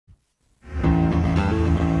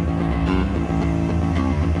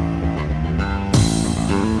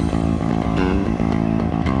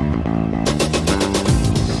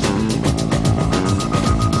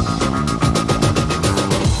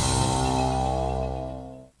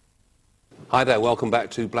Hi there, welcome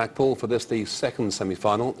back to Blackpool for this, the second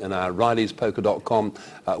semi-final in our RileysPoker.com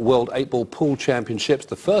World 8-Ball Pool Championships.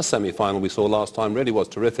 The first semi-final we saw last time really was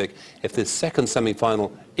terrific. If this second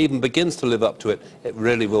semi-final even begins to live up to it, it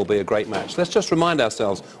really will be a great match. Let's just remind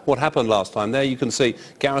ourselves what happened last time. There you can see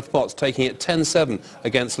Gareth Potts taking it 10-7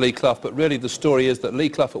 against Lee Clough, but really the story is that Lee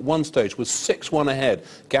Clough at one stage was 6-1 ahead.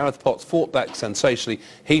 Gareth Potts fought back sensationally.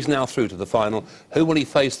 He's now through to the final. Who will he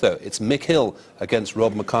face though? It's Mick Hill against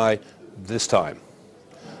Rob McKAY this time.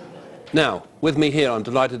 Now, with me here, I'm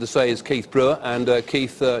delighted to say, is Keith Brewer. And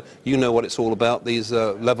Keith, you know what it's all about. These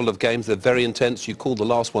level of games, they're very intense. You called the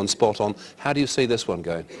last one spot on. How do you see this one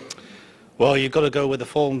going? Well, you've got to go with the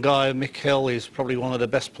form guy. Mick Hill is probably one of the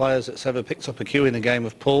best players that's ever picked up a cue in the game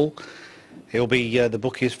of pool. He'll be the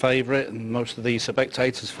bookie's favourite and most of the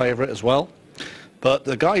spectators' favourite as well. But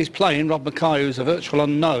the guy he's playing, Rob McKAY, who's a virtual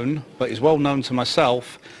unknown, but he's well known to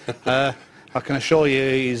myself, I can assure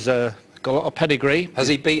you he's got a lot of pedigree. Has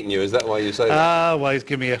he beaten you? Is that why you say that? Well, he's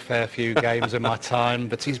given me a fair few games in my time,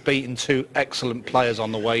 but he's beaten two excellent players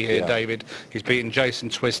on the way here, David. He's beaten Jason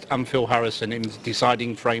Twist and Phil Harrison in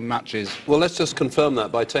deciding frame matches. Well, let's just confirm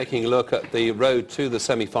that by taking a look at the road to the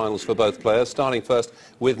semi-finals for both players, starting first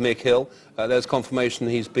with Mick Hill. There's confirmation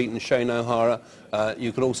he's beaten Shane O'Hara.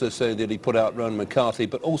 You could also say that he put out Rowan McCarthy,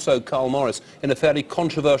 but also Carl Morris in a fairly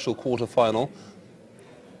controversial quarter-final.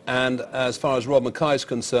 And as far as Rob McKAY is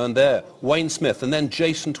concerned, there, Wayne Smith, and then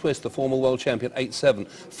Jason Twist, the former world champion, 8-7.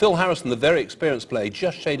 Phil Harrison, the very experienced player,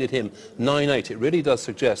 just shaded him 9-8. It really does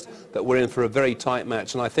suggest that we're in for a very tight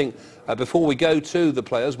match. And I think before we go to the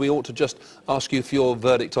players, we ought to just ask you for your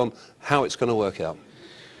verdict on how it's going to work out.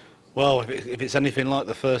 Well, if it's anything like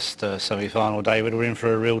the first semi-final, David, we're in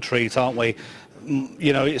for a real treat, aren't we?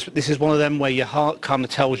 You know, this is one of them where your heart kind of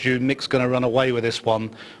tells you Mick's going to run away with this one.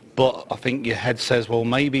 But I think your head says, well,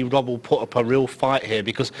 maybe Rob will put up a real fight here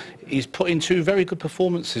because he's put in two very good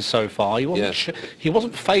performances so far. He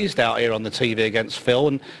wasn't phased out here on the TV against Phil,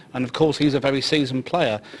 and of course he's a very seasoned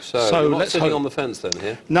player. So let's sitting on the fence then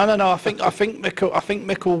here. No. I think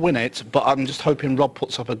Mick will win it, but I'm just hoping Rob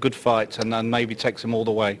puts up a good fight and then maybe takes him all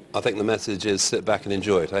the way. I think the message is sit back and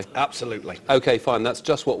enjoy it, eh? Absolutely. OK, fine. That's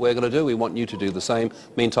just what we're going to do. We want you to do the same.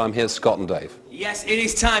 Meantime, here's Scott and Dave. Yes, it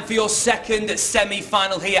is time for your second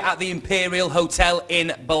semi-final here at the Imperial Hotel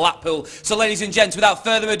in Blackpool. So, ladies and gents, without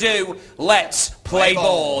further ado, let's play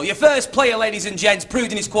ball. Your first player, ladies and gents,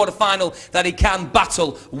 proved in his quarter-final that he can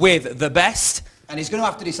battle with the best. And he's going to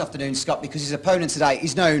have to this afternoon, Scott, because his opponent today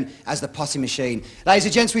is known as the potting machine. Ladies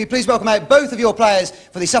and gents, will you please welcome out both of your players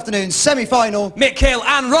for this afternoon's semi-final, Mick Hill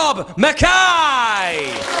and Rob McKAY.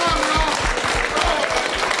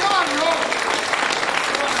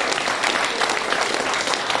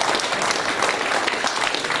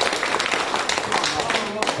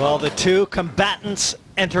 Well, the two combatants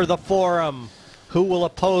enter the forum. Who will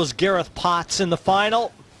oppose Gareth Potts in the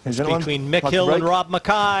final? It's between Mick Hill and Rob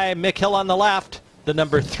McKAY. Mick Hill on the left, the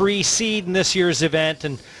number 3 seed in this year's event,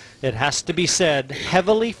 and it has to be said,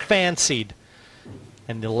 heavily fancied.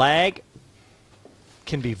 And the lag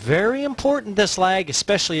can be very important, this lag,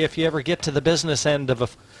 especially if you ever get to the business end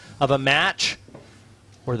of a match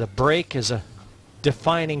where the break is a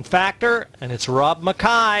defining factor, and it's Rob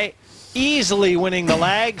McKAY easily winning the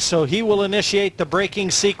lag, so he will initiate the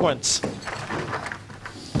breaking sequence.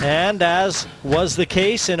 And as was the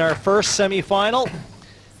case in our first semi-final,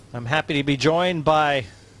 I'm happy to be joined by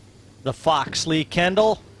the Fox Lee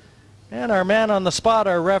Kendall and our man on the spot,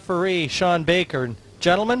 our referee Sean Baker. And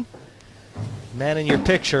gentlemen, the man in your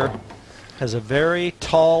picture has a very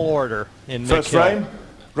tall order in first frame.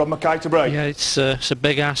 Rob McKAY to break. Yeah, it's a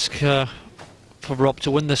big ask for Rob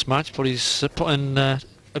to win this match, but he's put in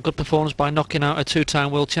a good performance by knocking out a 2-time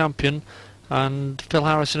world champion and Phil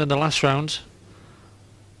Harrison in the last round.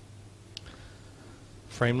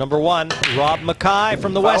 Frame number 1, Rob McKAY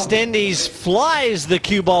from the West Indies flies the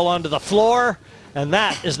cue ball onto the floor, and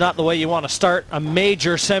that is not the way you want to start a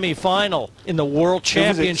major semi-final in the World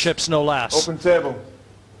Championships, no less. Open table.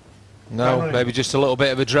 No, maybe just a little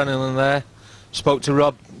bit of adrenaline there. Spoke to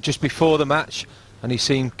Rob just before the match, and he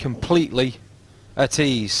seemed completely at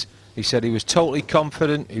ease. He said he was totally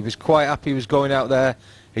confident, he was quite happy he was going out there,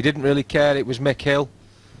 he didn't really care it was Mick Hill.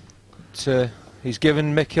 He's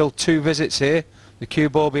given Mick Hill 2 visits here, the cue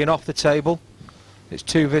ball being off the table. It's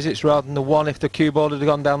 2 visits rather than the 1 if the cue ball had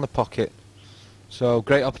gone down the pocket. So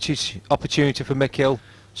great opportunity for Mick Hill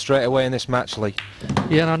straight away in this match, Lee.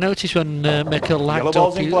 Yeah, and I noticed when Mick Hill lagged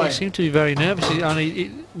up, he seemed to be very nervous,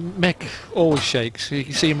 and Mick always shakes. You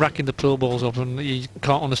can see him racking the pool balls up, and you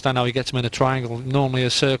can't understand how he gets them in a triangle, normally a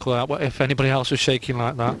circle out, if anybody else was shaking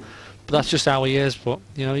like that. But that's just how he is. But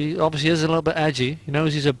you know, he obviously is a little bit edgy. He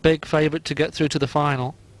knows he's a big favourite to get through to the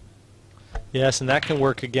final. Yes, and that can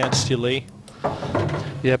work against you, Lee.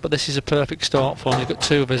 Yeah, but this is a perfect start for him. He's got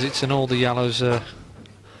 2 visits and all the yellows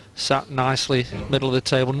sat nicely, middle of the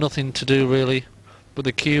table. Nothing to do really with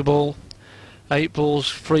the cue ball. 8 balls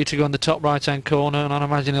free to go in the top right hand corner, and I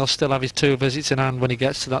imagine he'll still have his 2 visits in hand when he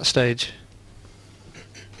gets to that stage.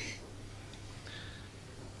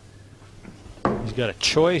 He's got a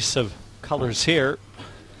choice of colors here.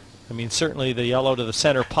 I mean, certainly the yellow to the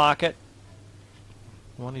center pocket,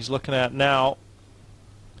 the one he's looking at now.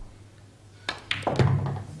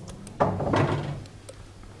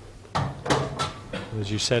 As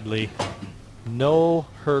you said, Lee, no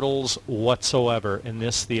hurdles whatsoever in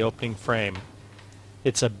this, the opening frame.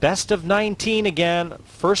 It's a best of 19 again,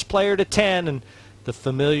 first player to 10, and the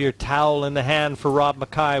familiar towel in the hand for Rob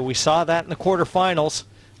McKay. We saw that in the quarterfinals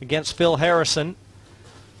against Phil Harrison.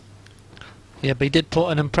 Yeah, but he did put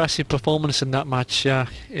an impressive performance in that match.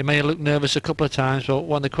 He may have looked nervous a couple of times, but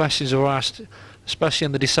when the questions were asked, especially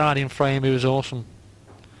in the deciding frame, he was awesome.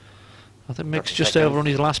 I think Mick's just over on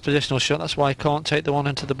his last positional shot. That's why he can't take the one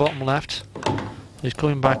into the bottom left. He's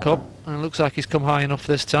coming back up, and it looks like he's come high enough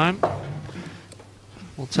this time.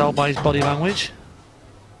 We'll tell by his body language.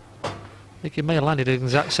 I think he may have landed in the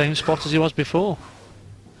exact same spot as he was before.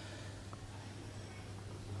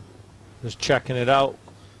 Just checking it out.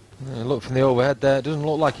 Yeah, look from the overhead there. It doesn't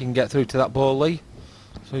look like he can get through to that ball, Lee.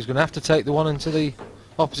 So he's going to have to take the one into the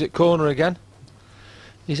opposite corner again.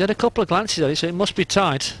 He's had a couple of glances at it, so it must be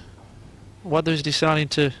tight. Whether he's deciding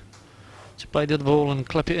to play the other ball and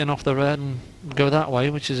clip it in off the red and go that way,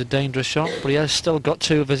 which is a dangerous shot, but he has still got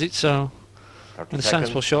 2 visits, so in a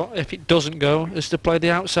sensible shot, if it doesn't go, is to play the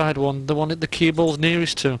outside one, the one that the cue ball's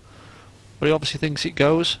nearest to. But he obviously thinks it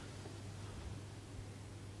goes.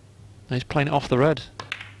 And he's playing it off the red.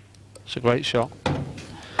 It's a great shot.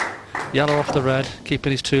 Yellow off the red,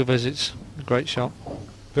 keeping his 2 visits. A great shot.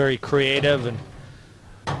 Very creative, and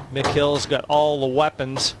Mick Hill's got all the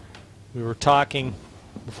weapons. We were talking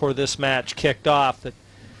before this match kicked off that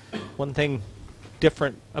one thing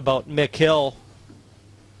different about Mick Hill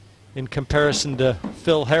in comparison to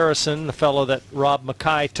Phil Harrison, the fellow that Rob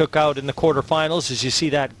McKay took out in the quarterfinals, is you see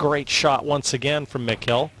that great shot once again from Mick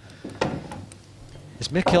Hill. Is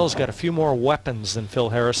Mick Hill's got a few more weapons than Phil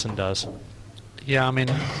Harrison does. Yeah, I mean,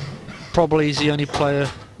 probably he's the only player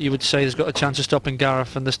you would say has got a chance of stopping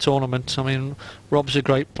Gareth in this tournament. I mean, Rob's a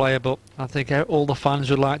great player, but I think all the fans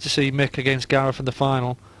would like to see Mick against Gareth in the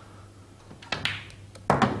final.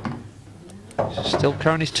 He's still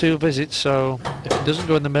carrying his 2 visits, so if it doesn't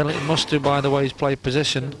go in the middle, it must do by the way he's played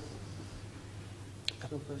position.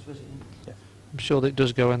 I'm sure that it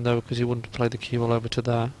does go in though, because he wouldn't play the cue ball over to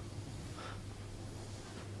there.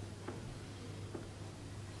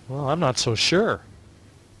 Well, I'm not so sure.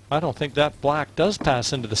 I don't think that black does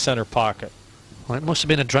pass into the center pocket. Well, it must have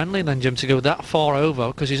been adrenaline then, Jim, to go that far over,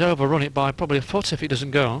 because he's overrun it by probably a foot if it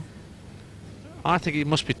doesn't go. I think it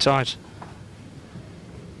must be tight.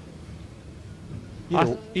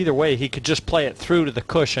 Either way, he could just play it through to the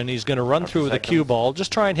cushion. He's going to run through with a cue ball.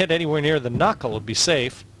 Just try and hit anywhere near the knuckle would be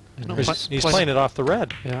safe. He's playing it off the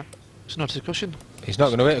red. Yeah, it's not a cushion. He's not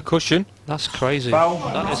going to hit a cushion. That's crazy. Foul.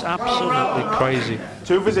 That is absolutely crazy.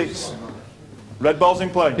 2 visits. Red ball's in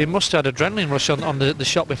play. He must have had adrenaline rush on the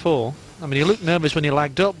shot before. I mean, he looked nervous when he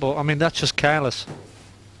lagged up, but I mean, that's just careless.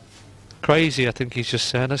 Crazy, I think he's just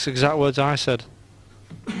said. That's the exact words I said.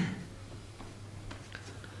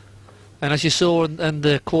 And as you saw in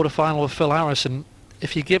the quarter-final with Phil Harrison,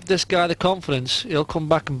 if you give this guy the confidence, he'll come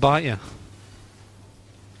back and bite you.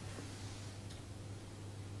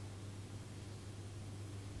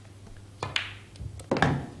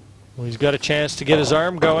 Well, he's got a chance to get his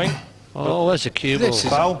arm going. Oh, there's a cue ball.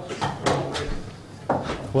 Foul.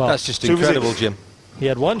 Well, that's just incredible, Jim. He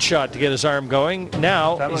had 1 shot to get his arm going.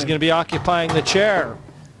 Now he's going to be occupying the chair.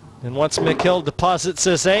 And once Mick Hill deposits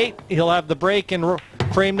this 8, he'll have the break in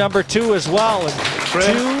frame number 2 as well. And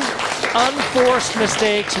 2 unforced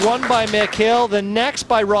mistakes, one by Mick Hill, the next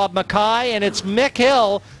by Rob McKay, and it's Mick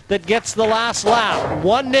Hill that gets the last lap.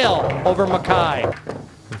 1-0 over McKay.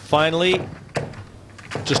 And finally,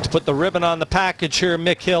 just to put the ribbon on the package here,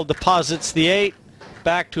 Mick Hill deposits the 8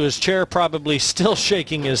 back to his chair, probably still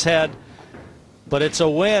shaking his head, but it's a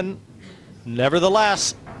win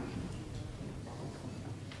nevertheless.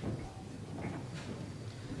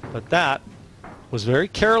 But that was very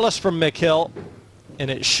careless from Mick Hill,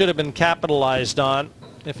 and it should have been capitalized on,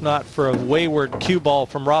 if not for a wayward cue ball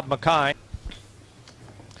from Rob McKay.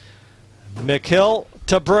 Mick Hill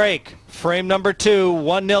to break. Frame number 2,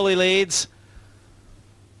 1-0 he leads.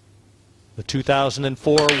 The The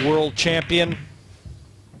 2004 world champion.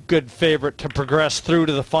 Good favorite to progress through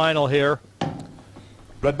to the final here.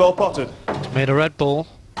 Red ball potted. It's made a red ball.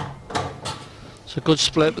 It's a good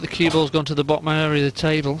split, but the cue ball's gone to the bottom area of the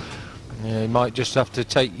table. Yeah, he might just have to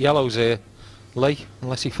take yellows here, Lee,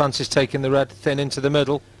 unless he fancies taking the red thin into the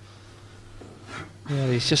middle. Yeah,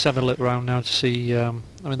 he's just having a look around now to see. I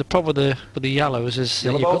mean, the problem with the yellows is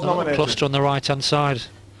Yellow you've got ball's the little nominated. cluster on the right-hand side.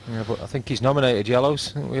 Yeah, but I think he's nominated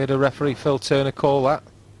yellows. I think we had a referee, Phil Turner, call that.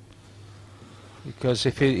 Because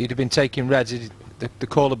if he'd have been taking reds, the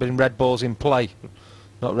call had been red balls in play,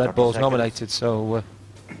 not red balls nominated. So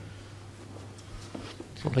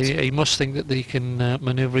he must think that he can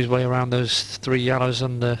manoeuvre his way around those three yellows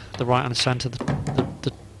on the right-hand centre.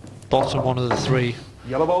 The bottom one of the three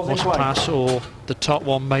Yellow balls must in play. pass, or the top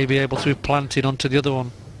one may be able to be planted onto the other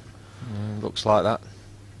one. looks like that.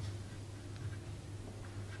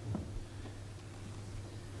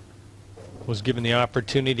 Was given the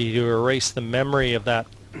opportunity to erase the memory of that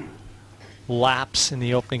lapse in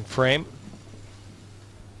the opening frame.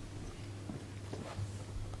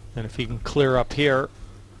 And if he can clear up here,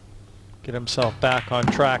 get himself back on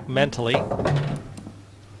track mentally.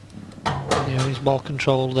 Yeah, he's ball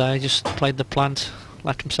controlled there. He just played the plant,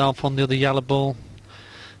 left himself on the other yellow ball.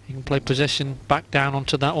 He can play position back down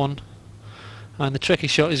onto that one. And the tricky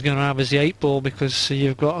shot he's going to have is the 8 ball, because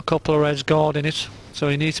you've got a couple of reds guarding it, so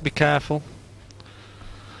he needs to be careful.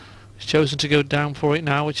 He's chosen to go down for it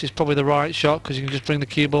now, which is probably the right shot, because you can just bring the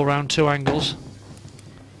cue ball round 2 angles.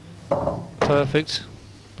 Perfect.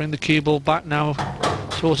 Bring the cue ball back now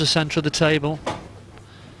towards the centre of the table.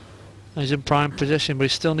 He's in prime position, but he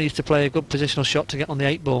still needs to play a good positional shot to get on the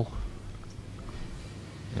 8 ball.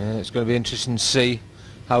 Yeah, it's going to be interesting to see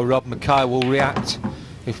how Rob McKAY will react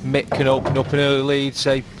if Mick can open up an early lead,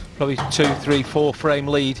 say probably 2, 3, 4 frame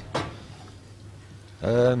lead.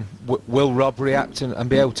 Will Rob react and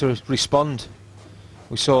be able to respond?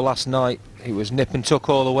 We saw last night he was nip and tuck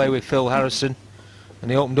all the way with Phil Harrison,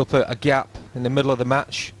 and he opened up a gap in the middle of the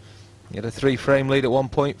match. He had a 3 frame lead at one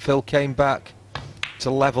point. Phil came back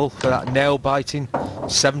to level for that nail biting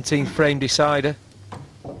 17 frame decider.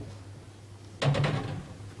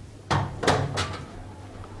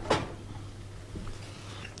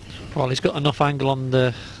 Well, he's got enough angle on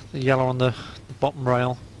the yellow on the bottom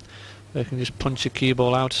rail where he can just punch the cue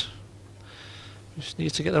ball out. Just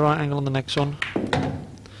needs to get the right angle on the next one.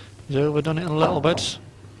 He's overdone it a little bit.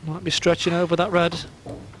 Might be stretching over that red.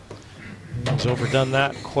 He's overdone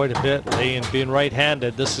that quite a bit, Lee, and being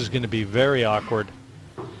right-handed, this is going to be very awkward.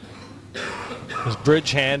 His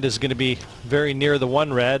bridge hand is going to be very near the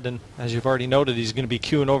one red, and as you've already noted, he's going to be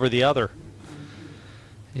cueing over the other.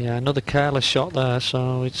 Yeah, another careless shot there,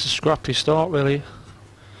 so it's a scrappy start really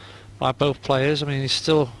by both players. I mean, he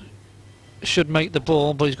still should make the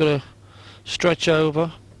ball, but he's got to stretch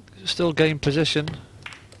over, still gain position.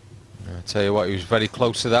 I tell you what, he was very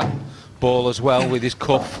close to that ball as well with his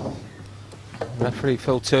cuff. Referee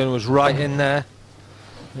Phil Turner was right in there,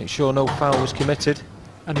 make sure no foul was committed.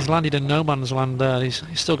 And he's landed in no man's land there. He's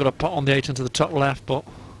still got a pot on the 8 into the top left, but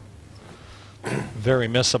very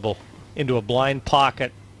missable into a blind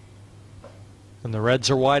pocket. And the reds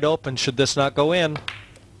are wide open should this not go in.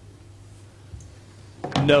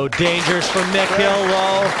 No dangers for Mick Hill,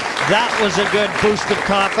 though. That was a good boost of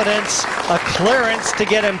confidence. A clearance to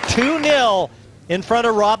get him 2-0 in front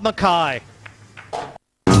of Rob McKAY.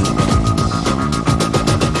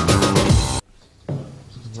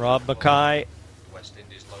 Rob McKAY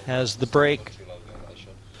has the break,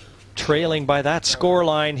 trailing by that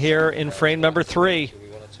scoreline here in frame number 3.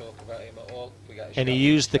 And he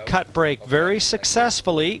used the cut break very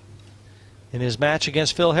successfully in his match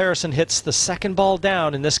against Phil Harrison. Hits the second ball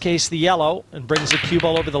down, in this case the yellow, and brings the cue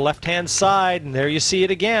ball over the left-hand side, and there you see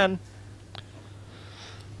it again.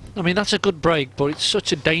 I mean, that's a good break, but it's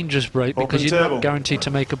such a dangerous break because you're not guaranteed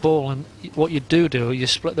to make a ball, and what you do, you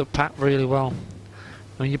split the pack really well.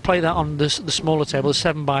 I mean, you play that on the smaller table, the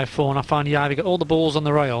 7x4, and I find you either get all the balls on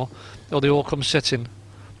the rail or they all come sitting.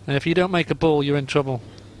 And if you don't make a ball, you're in trouble.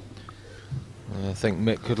 I think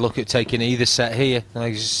Mick could look at taking either set here,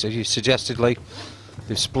 as you suggested, Lee.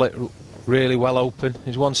 They've split really well open.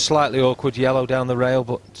 There's one slightly awkward yellow down the rail,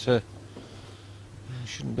 but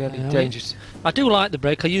shouldn't be any dangers. I do like the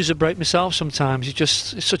break. I use a break myself sometimes.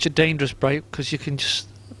 It's such a dangerous break because you can just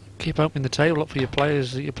keep opening the table up for your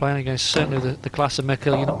players that you're playing against. Certainly the class of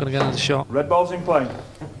McKAY, you're not going to get another shot. Red ball's in play.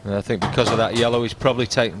 And I think because of that yellow, he's probably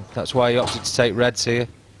taken. That's why he opted to take reds here.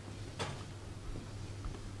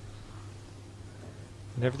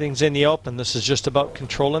 And everything's in the open. This is just about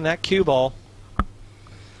controlling that cue ball.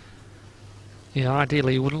 Yeah,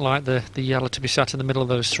 ideally you wouldn't like the yellow to be sat in the middle of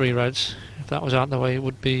those three reds. If that was out the way, it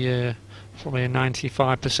would be probably a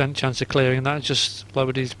 95% chance of clearing. That just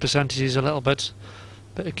lowered his percentages a little bit.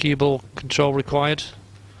 Bit of cue ball control required.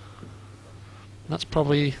 That's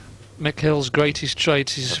probably Mick Hill's greatest trait.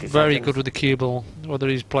 He's very good with the cue ball. Whether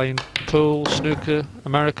he's playing pool, snooker,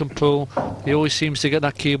 American pool, he always seems to get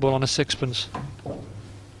that cue ball on a sixpence.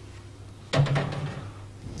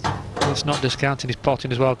 That's not discounting his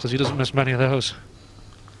potting as well, because he doesn't miss many of those.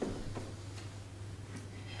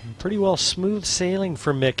 Pretty well smooth sailing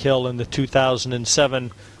for Mick Hill in the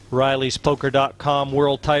 2007 RileysPoker.com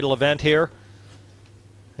World Title event here.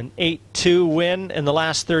 An 8-2 win in the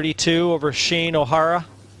last 32 over Shane O'Hara.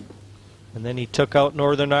 And then he took out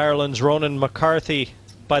Northern Ireland's Ronan McCarthy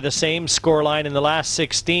by the same scoreline in the last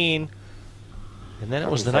 16. And then it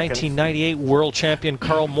was the 1998 world champion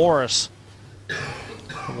Carl Morris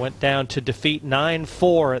who went down to defeat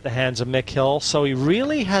 9-4 at the hands of Mick Hill. So he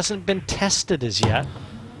really hasn't been tested as yet.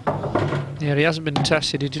 Yeah, he hasn't been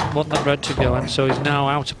tested. He didn't want that red to go in, so he's now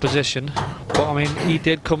out of position. But I mean, he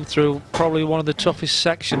did come through probably one of the toughest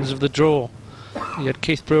sections of the draw. He had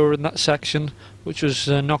Keith Brewer in that section, which was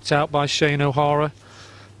knocked out by Shane O'Hara,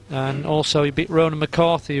 and also he beat Ronan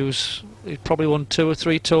McCarthy, who's probably won 2 or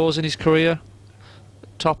 3 tours in his career.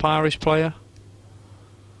 Top Irish player.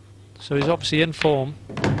 So he's obviously in form,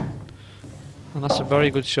 and that's a very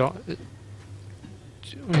good shot.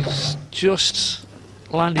 He's just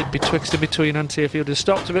landed betwixt and between, and if he would have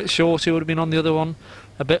stopped a bit short, he would have been on the other one.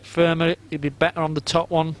 A bit firmer, he'd be better on the top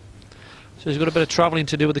one. So he's got a bit of travelling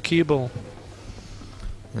to do with the cue ball.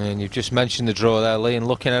 And you've just mentioned the draw there, Lee, and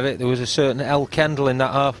looking at it, there was a certain L. Kendall in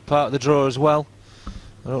that half part of the draw as well.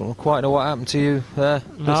 I don't quite know what happened to you there.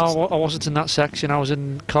 No, I wasn't in that section. I was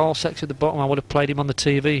in Carl's section at the bottom. I would have played him on the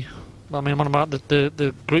TV. I mean, I'm on about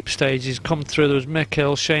the group stage. He's come through. There was Mick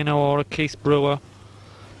Hill, Shane O'Hara, Keith Brewer.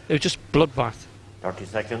 It was just bloodbath. 30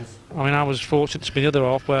 seconds. I mean, I was fortunate to be the other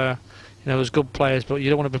half where, you know, there's good players, but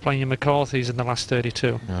you don't want to be playing your McCarthys in the last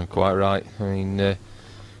 32. No, quite right. I mean,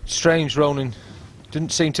 strange Ronan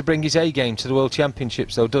didn't seem to bring his A game to the World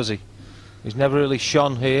Championships, though, does he? He's never really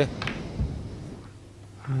shone here.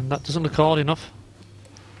 And that doesn't look hard enough.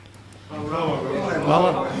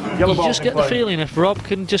 Well, you just get the feeling if Rob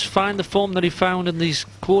can just find the form that he found in these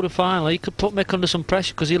quarter-final, he could put Mick under some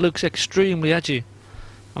pressure, because he looks extremely edgy.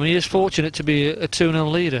 I mean, he is fortunate to be a 2-0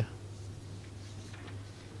 leader.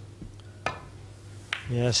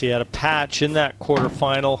 Yes, he had a patch in that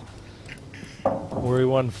quarterfinal where he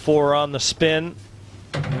won 4 on the spin,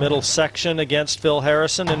 middle section against Phil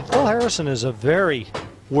Harrison. And Phil Harrison is a very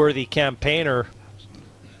worthy campaigner,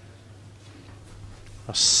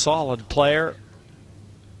 a solid player.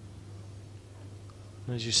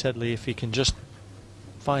 As you said, Lee, if he can just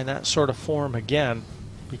find that sort of form again,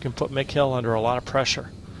 you can put Mick Hill under a lot of pressure.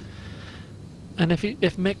 And if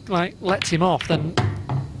Mick lets him off, then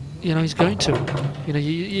you know he's going to. You know,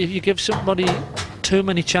 you give somebody too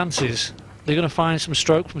many chances, they're going to find some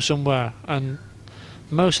stroke from somewhere. And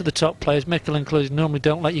most of the top players, Mick Hill included, normally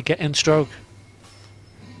don't let you get in stroke.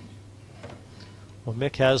 Well,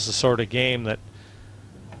 Mick has the sort of game that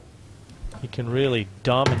he can really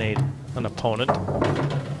dominate an opponent.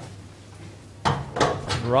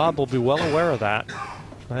 And Rob will be well aware of that.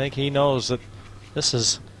 I think he knows that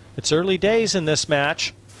it's early days in this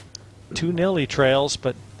match. 2-0 he trails,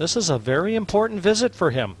 but this is a very important visit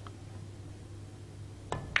for him.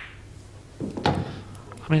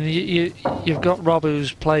 I mean, you've got Rob,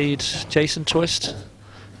 who's played Jason Twist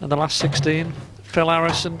in the last 16, Phil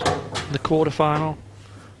Harrison in the quarter-final.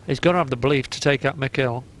 He's got to have the belief to take out Mick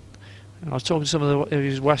Hill. I was talking to some of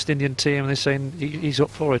his West Indian team, and they're saying he's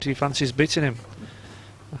up for it. He fancies beating him.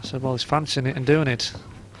 I said, well, he's fancying it and doing it.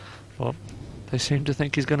 But they seem to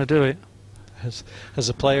think he's going to do it. Has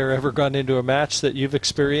a player ever gone into a match that you've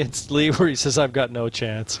experienced, Lee, where he says, I've got no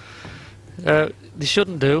chance? They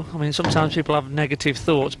shouldn't do. I mean, sometimes people have negative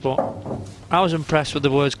thoughts, but I was impressed with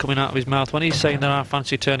the words coming out of his mouth when he's saying that I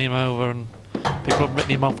fancy turning him over, and people have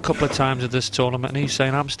written him off a couple of times at this tournament, and he's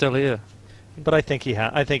saying I'm still here. But I think you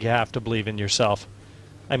have to believe in yourself.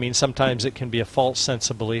 I mean, sometimes it can be a false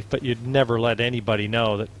sense of belief, but you'd never let anybody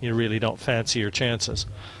know that you really don't fancy your chances.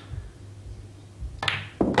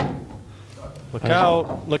 Look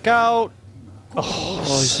out, look out. Oh,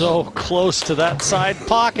 so close to that side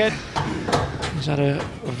pocket. He's had a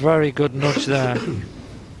very good nudge there.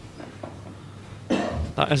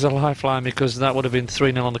 That is a lifeline, because that would have been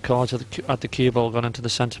 3-0 on the cards had the cue ball gone into the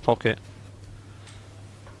centre pocket.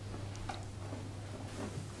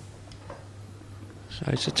 So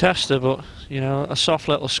it's a tester, but, you know, a soft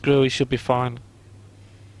little screw, he should be fine.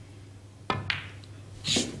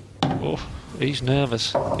 Oh, He's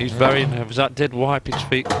nervous. He's very nervous. That did wipe his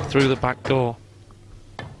feet through the back door.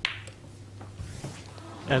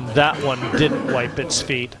 And that one didn't wipe its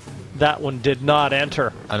feet. That one did not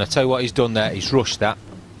enter. And I tell you what he's done there, he's rushed that.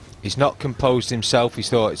 He's not composed himself.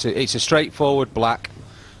 He's thought it's a straightforward black,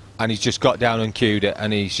 and he's just got down and cued it,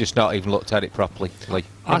 and he's just not even looked at it properly.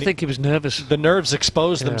 I think he was nervous. The nerves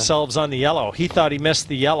exposed themselves on the yellow. He thought he missed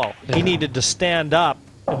the yellow. He needed to stand up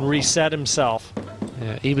and reset himself.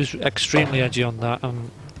 Yeah, he was extremely edgy on that.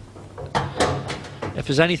 If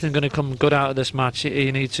there's anything going to come good out of this match,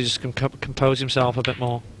 he needs to just compose himself a bit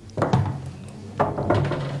more.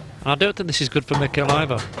 And I don't think this is good for McKAY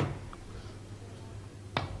either.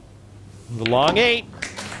 The long 8.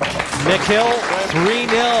 McKAY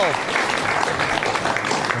 3-0.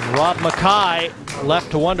 And Rob McKAY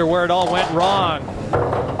left to wonder where it all went wrong.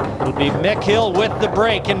 It'll be McKAY with the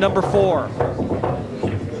break in number 4.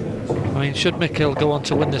 I mean, should McKAY go on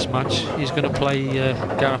to win this match, he's going to play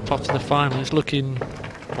Gareth Potts in the final. It's looking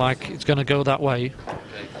like it's going to go that way.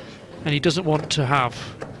 And he doesn't want to have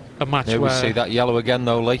a match where... we see that yellow again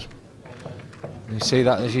though, Lee. You see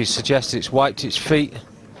that, as you suggested, it's wiped its feet.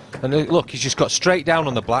 And look, he's just got straight down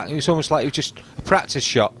on the black. It was almost like it was just a practice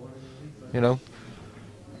shot, you know.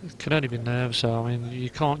 It can only be nerves, so I mean,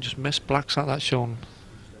 you can't just miss blacks like that, Sean.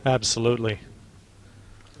 Absolutely.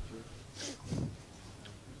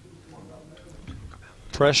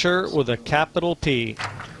 Pressure with a capital P.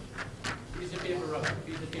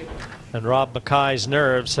 And Rob McKay's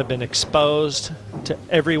nerves have been exposed to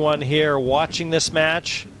everyone here watching this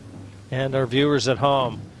match and our viewers at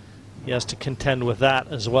home. He has to contend with that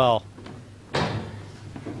as well. The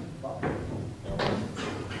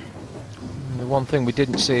one thing we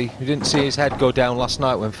didn't see his head go down last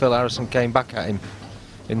night when Phil Harrison came back at him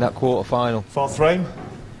in that quarter-final. 4th frame,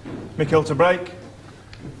 McKAY to break,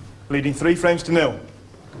 leading 3 frames to 0.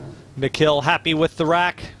 McKAY happy with the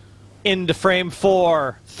rack, into frame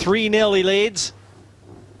 4, 3-0 he leads.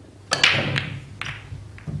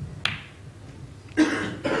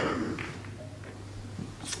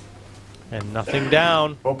 And nothing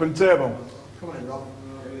down. Open table.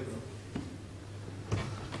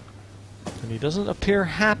 And he doesn't appear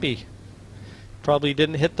happy. Probably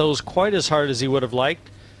didn't hit those quite as hard as he would have liked.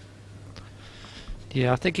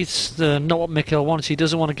 Yeah, I think it's not what McKAY wants. He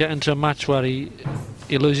doesn't want to get into a match where he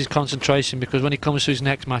loses concentration, because when he comes to his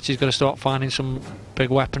next match, he's got to start finding some big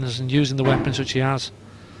weapons and using the weapons which he has.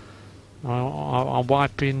 I'm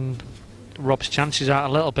wiping Rob's chances out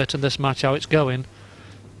a little bit in this match, how it's going.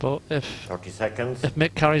 But if 30 seconds. If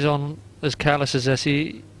Mick carries on as careless as this,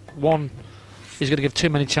 he's going to give too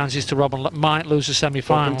many chances to Rob and might lose the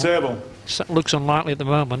semi-final. Open table. Looks unlikely at the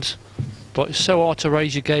moment, but it's so hard to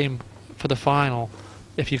raise your game for the final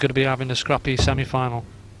if you're going to be having a scrappy semi-final.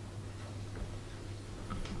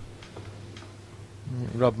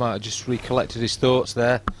 Rob might have just recollected his thoughts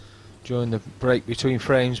there during the break between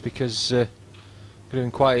frames, because it could have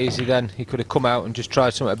been quite easy then. He could have come out and just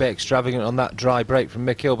tried something a bit extravagant on that dry break from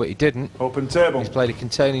McKAY, but he didn't. Open table. He's played a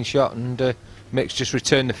containing shot, and Mick's just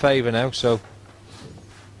returned the favour now, so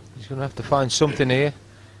he's going to have to find something here.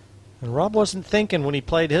 And Rob wasn't thinking when he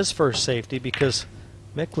played his first safety, because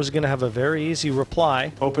Mick was going to have a very easy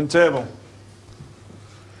reply. Open table.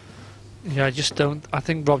 Yeah, I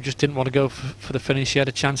think Rob just didn't want to go for the finish. He had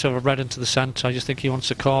a chance of a red into the centre. I just think he wants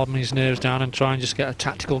to calm his nerves down and try and just get a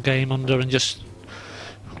tactical game under, and just,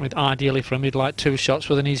 ideally for him, he'd like 2 shots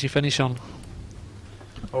with an easy finish on.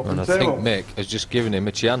 Open and I table. think Mick has just given him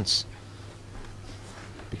a chance,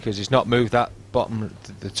 because he's not moved that bottom,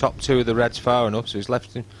 the top 2 of the reds far enough, so he's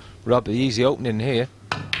left him Rob the easy opening here.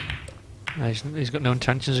 He's got no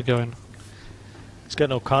intentions of going. He's got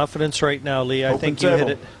no confidence right now, Lee. I think you hit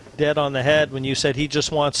it dead on the head when you said he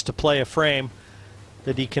just wants to play a frame,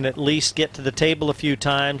 that he can at least get to the table a few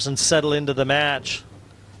times and settle into the match,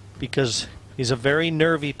 because he's a very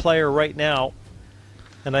nervy player right now.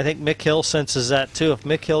 And I think McKAY senses that too. If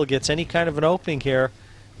McKAY gets any kind of an opening here,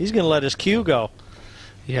 he's going to let his cue go.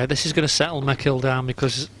 Yeah, this is going to settle McKAY down,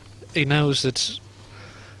 because he knows that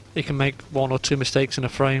he can make 1 or 2 mistakes in a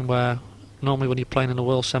frame, where normally when you're playing in the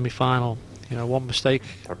World semi-final, you know, 1 mistake.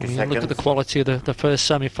 When you look at the quality of the first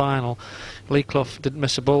semi-final, Lee Clough didn't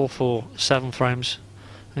miss a ball for 7 frames,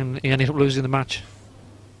 and he ended up losing the match.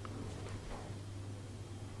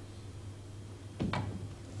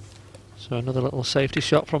 So another little safety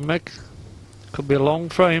shot from Mick. Could be a long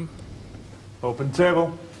frame. Open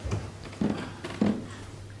table.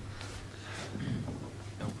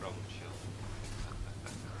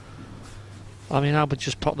 I mean, I would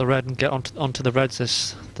just pop the red and get onto the reds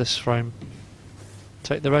this frame.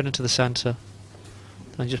 Take the red into the centre,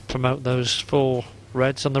 and just promote those 4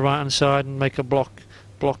 reds on the right hand side and make a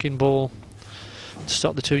blocking ball to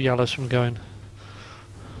stop the two yellows from going.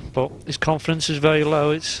 But his confidence is very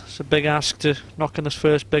low. It's a big ask to knock in this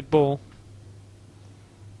first big ball.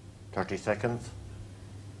 30 seconds.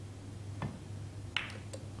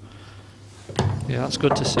 Yeah, that's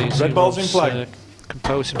good to see. Red ball's in play.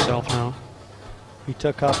 Compose himself now. He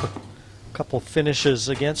took up a couple finishes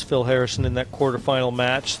against Phil Harrison in that quarterfinal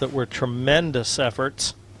match that were tremendous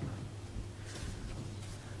efforts.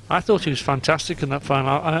 I thought he was fantastic in that final.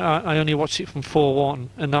 I only watched it from 4-1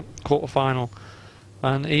 in that quarterfinal,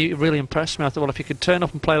 and he really impressed me. I thought, well, if he could turn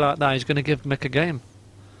up and play like that, he's going to give Mick a game.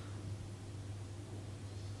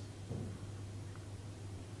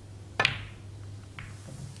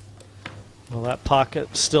 Well, that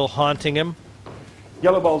pocket still haunting him.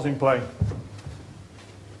 Yellow ball's in play.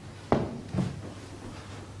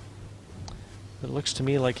 It looks to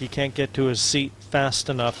me like he can't get to his seat fast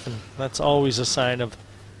enough, and that's always a sign of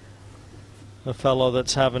a fellow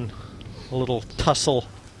that's having a little tussle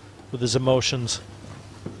with his emotions.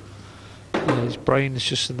 Yeah, his brain is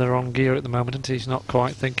just in the wrong gear at the moment, and he's not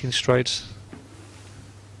quite thinking straight.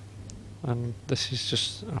 And this is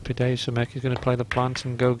just happy days for Mick. He's going to play the plant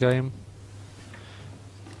and go game.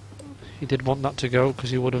 He did want that to go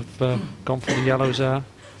because he would have gone for the yellows there.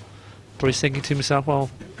 But he's thinking to himself,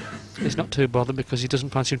 well, he's not too bothered because he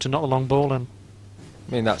doesn't fancy him to knock the long ball in.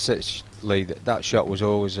 I mean, that's it, Lee. That shot was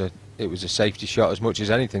always a safety shot as much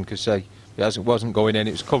as anything, because it wasn't going in,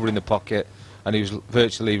 it was covering the pocket, and he was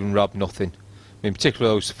virtually leaving Rob nothing. I mean,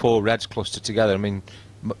 particularly those four reds clustered together. I mean,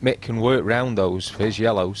 Mick can work round those for his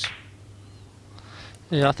yellows.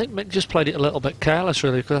 Yeah, I think Mick just played it a little bit careless,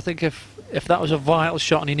 really, because I think if that was a vital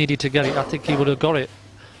shot and he needed to get it, I think he would have got it.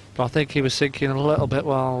 But I think he was thinking a little bit,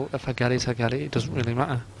 well, if I get it, I get it. It doesn't really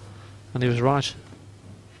matter. And he was right.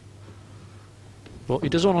 But he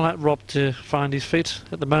doesn't want to let Rob to find his feet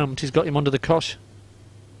at the moment. He's got him under the cosh.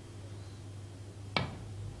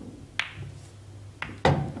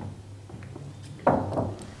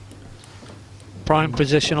 Prime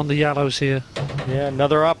position on the yellows here. Yeah,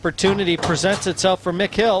 another opportunity presents itself for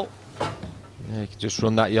Mick Hill. Yeah, you can just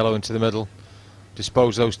run that yellow into the middle,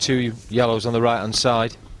 dispose those two yellows on the right hand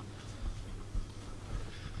side.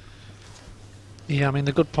 Yeah, I mean,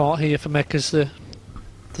 the good part here for Mick is the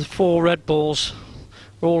four red balls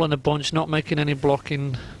are all in a bunch, not making any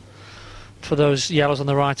blocking for those yellows on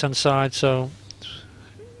the right hand side, so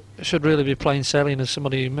should really be plain sailing as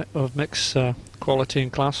somebody of Mick's quality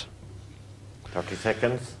and class. 30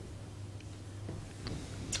 seconds.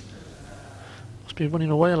 Must be running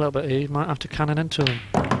away a little bit here. You might have to cannon into him.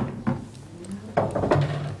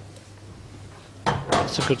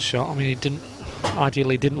 That's a good shot. I mean, he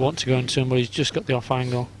ideally didn't want to go into him, but he's just got the off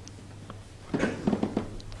angle.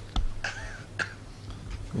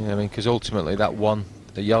 Yeah, I mean, because ultimately that one,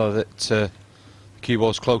 the yellow that the cue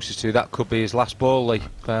ball's closest to, that could be his last ball, Lee,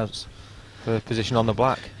 for position on the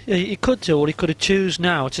black. Yeah, he could do, or he could have choose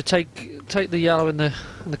now to take the yellow in the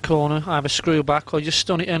corner, either screw back or just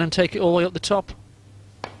stun it in and take it all the way up the top.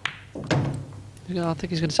 Yeah, I think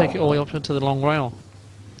he's going to take it all the way up into the long rail.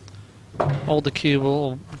 Hold the cue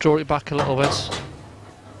ball, draw it back a little bit.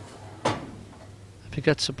 If he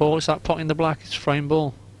gets the ball, it's like potting the black, it's frame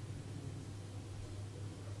ball.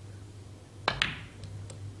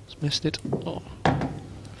 He's missed it. Oh.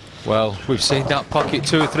 Well, we've seen that pocket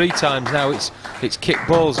 2 or 3 times now. It's kicked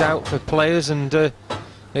balls out for players, and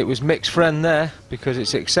it was Mick's friend there, because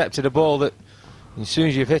it's accepted a ball that as soon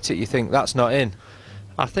as you've hit it you think that's not in.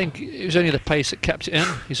 I think it was only the pace that kept it in.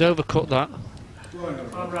 He's overcut that.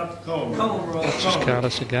 That's just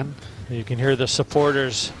careless again. You can hear the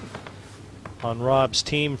supporters on Rob's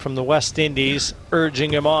team from the West Indies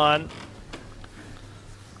urging him on.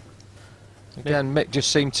 Again, Mick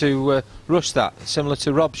just seemed to rush that, similar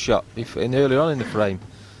to Rob's shot earlier on in the frame,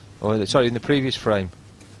 or sorry, in the previous frame.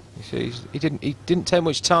 You see, he didn't take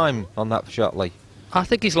much time on that shot, Lee. I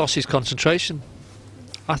think he's lost his concentration.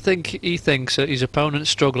 I think he thinks that his opponent's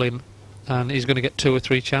struggling and he's going to get 2 or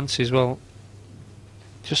 3 chances. Well,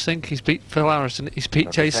 just think he's beat Phil Harrison, he's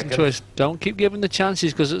beat Jason Twist. Don't keep giving the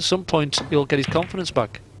chances, because at some point he'll get his confidence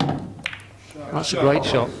back. That's a great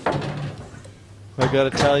shot. I got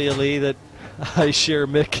to tell you, Lee, that I share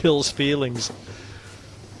Mick Hill's feelings.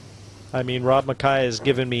 I mean, Rob McKAY has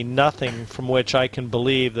given me nothing from which I can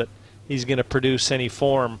believe that he's going to produce any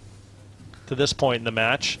form to this point in the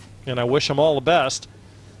match, and I wish him all the best.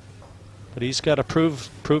 But he's got to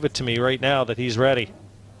prove it to me right now that he's ready.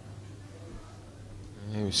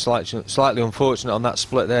 He was slightly unfortunate on that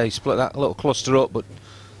split there. He split that little cluster up, but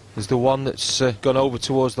there's the one that's gone over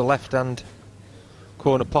towards the left-hand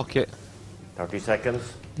corner pocket. 30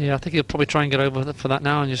 seconds. Yeah, I think he'll probably try and get over for that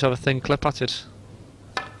now and just have a thin clip at it.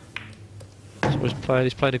 So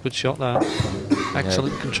he's played a good shot there.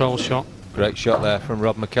 Excellent control shot. Great shot there from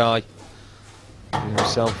Rob McKAY. Giving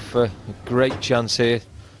himself a great chance here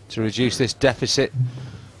to reduce this deficit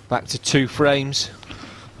back to 2 frames.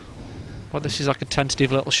 Well, this is like a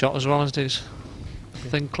tentative little shot as well, isn't it?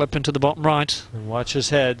 Thin clip into the bottom right. And watch his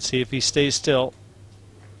head, see if he stays still.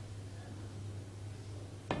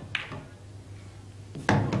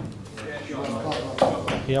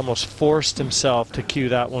 He almost forced himself to cue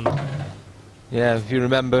that one. Yeah, if you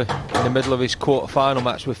remember, in the middle of his quarter-final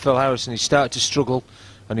match with Phil Harrison, he started to struggle,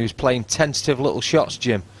 and he was playing tentative little shots,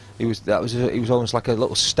 Jim. He was almost like a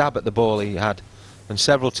little stab at the ball he had, and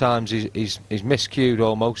several times he's miscued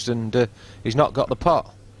almost, and he's not got the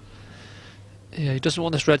pot. Yeah, he doesn't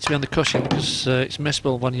want this red to be on the cushion because it's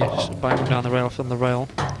missable when you bang him down the rail from the rail.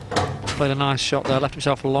 Played a nice shot there, left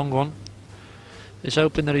himself a long one. It's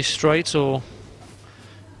hoping that he's straight or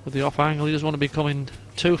with the off angle. He doesn't want to be coming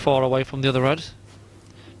too far away from the other red.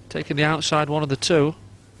 Taking the outside one of the two.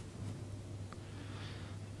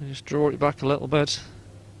 And just draw it back a little bit.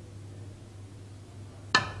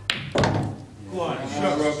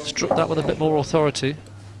 Struck that with a bit more authority.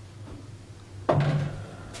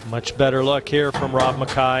 Much better luck here from Rob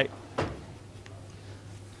McKAY.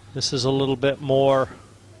 This is a little bit more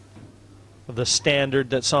of the standard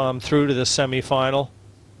that saw him through to the semi-final.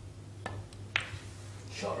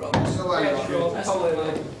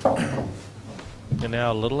 And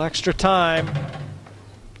now a little extra time.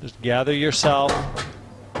 Just gather yourself.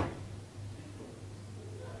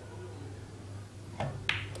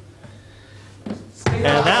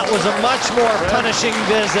 And that was a much more punishing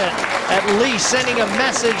visit. At least sending a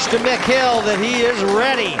message to Mick Hill that he is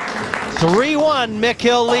ready. 3-1, Mick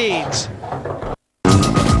Hill leads.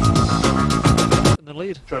 In the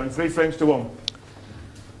lead. Trailing 3 frames to 1.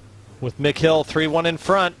 With Mick Hill 3-1 in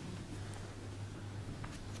front.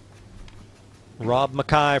 Rob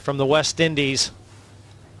McKAY from the West Indies.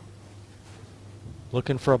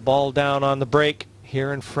 Looking for a ball down on the break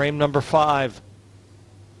here in frame number 5.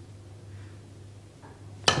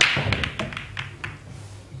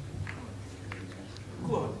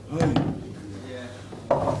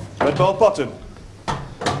 Red ball bottom.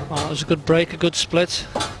 Well, that was a good break, a good split.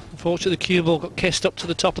 Unfortunately, the cue ball got kissed up to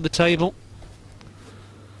the top of the table.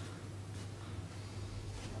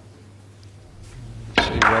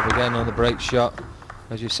 See Rob again on the break shot.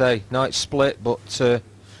 As you say, nice split, but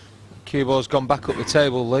cue ball's gone back up the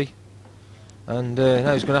table, Lee. And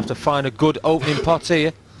now he's going to have to find a good opening pot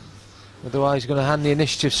here. Otherwise, he's going to hand the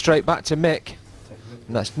initiative straight back to Mick.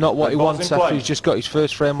 And that's not what he wants after he's just got his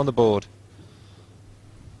first frame on the board.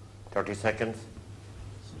 30 seconds.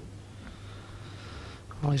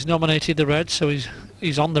 Well, he's nominated the red, so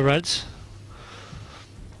he's on the reds.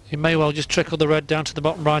 He may well just trickle the red down to the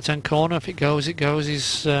bottom right-hand corner. If it goes, it goes.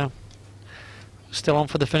 He's still on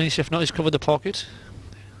for the finish. If not, he's covered the pocket.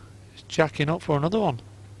 He's jacking up for another one.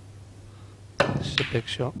 This is a big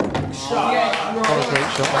shot. What a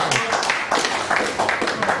great shot that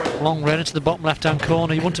one. Long red into the bottom left-hand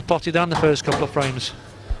corner. He wouldn't have potted down the first couple of frames.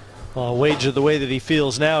 Well, wager the way that he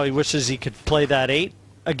feels now, he wishes he could play that 8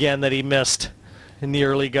 again that he missed in the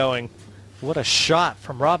early going. What a shot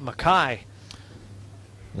from Rob McKAY.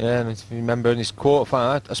 Yeah, and if you remember in his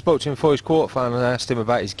quarterfinal, I spoke to him before his quarterfinal and I asked him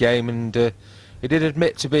about his game, and he did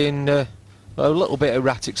admit to being a little bit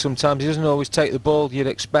erratic sometimes. He doesn't always take the ball you'd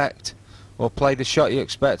expect or play the shot you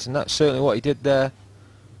expect, and that's certainly what he did there.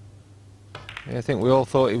 Yeah, I think we all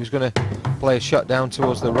thought he was going to play a shot down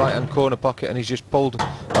towards the right-hand corner pocket, and he's just pulled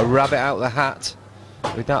a rabbit out of the hat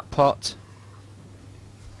with that pot.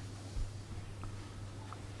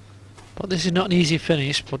 But this is not an easy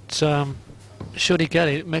finish, but should he get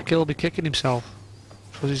it, Mick Hill will be kicking himself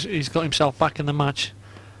because he's got himself back in the match.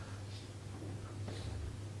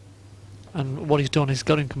 And what he's done is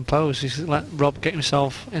got him composed. He's let Rob get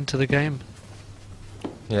himself into the game.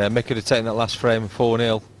 Yeah, Mick could have taken that last frame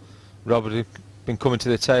 4-0. Rob would have been coming to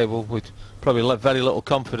the table with probably very little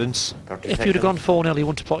confidence. If you'd have gone 4-0, he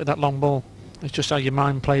wouldn't have potted that long ball. It's just how your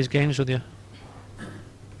mind plays games with you.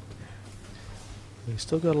 He's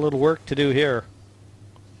still got a little work to do here.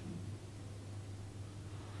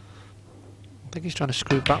 I think he's trying to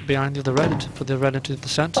screw back behind the other red for the red into the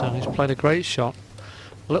centre. He's played a great shot.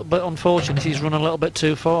 A little bit unfortunate, he's run a little bit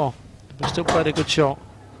too far, but still played a good shot.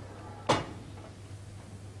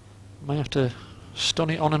 May have to stun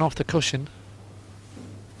it on and off the cushion.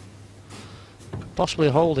 Could possibly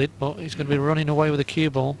hold it, but he's going to be running away with the cue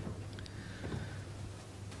ball.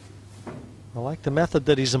 I like the method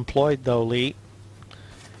that he's employed though, Lee.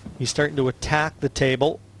 He's starting to attack the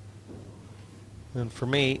table. And for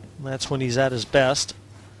me, that's when he's at his best.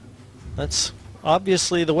 That's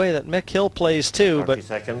obviously the way that Mick Hill plays too, but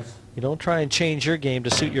seconds. You don't try and change your game to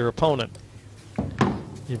suit your opponent.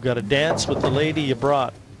 You've got to dance with the lady you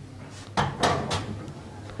brought.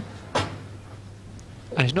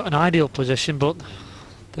 And he's not an ideal position, but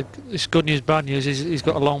it's good news, bad news. He's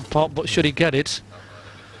got a long pot, but should he get it,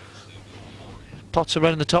 pots are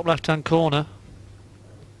red in the top left-hand corner.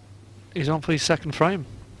 He's on for his second frame.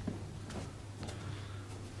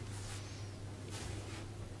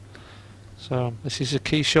 So this is a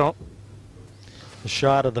key shot. The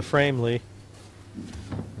shot of the frame, Lee.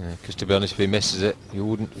 Because to be honest, if he misses it, you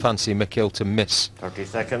wouldn't fancy Mick Hill to miss 30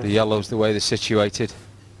 seconds. the yellows the way they're situated.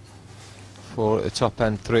 4 at the top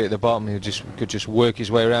end, 3 at the bottom. He could just work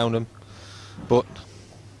his way around them. But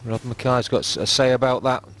Rob McKay's got a say about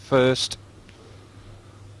that first.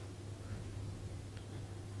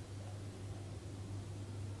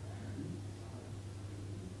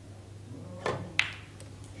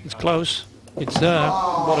 It's close. It's there.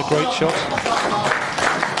 What a great shot.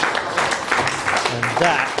 And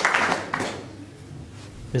that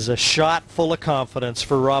is a shot full of confidence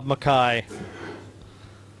for Rob McKay.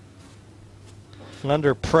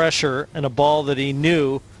 Under pressure and a ball that he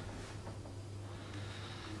knew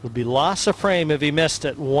would be loss of frame if he missed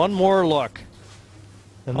it. One more look.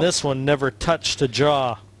 And this one never touched a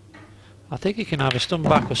jaw. I think he can have a stun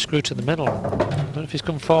back or screw to the middle. I don't know if he's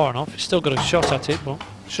come far enough. He's still got a shot at it, but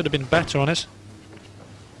should have been better on it.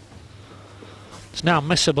 It's now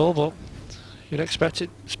missable, but you'd expect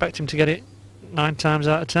him to get it 9 times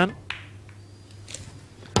out of 10.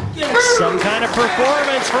 Some kind of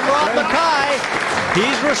performance from Rob McKay.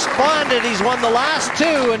 He's responded. He's won the last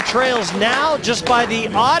 2 and trails now just by the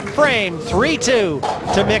odd frame, 3-2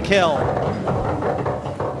 to Mick Hill.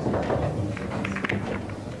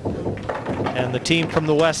 And the team from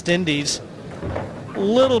the West Indies, a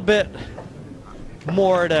little bit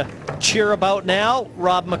more to cheer about now.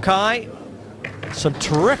 Rob McKay, some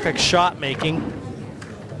terrific shot making.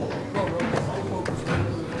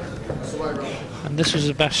 And this was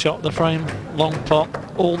the best shot of the frame. Long pot,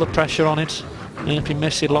 all the pressure on it. And if he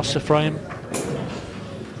missed, he lost the frame.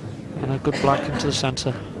 And a good black into the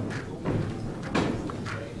centre.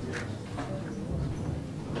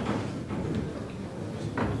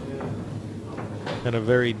 And a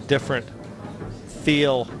very different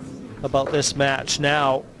feel about this match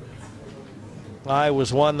now. I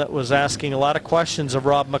was one that was asking a lot of questions of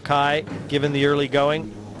Rob McKay, given the early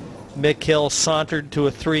going. Mick Hill sauntered to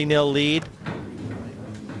a 3-0 lead.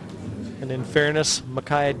 And in fairness,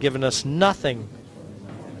 McKay had given us nothing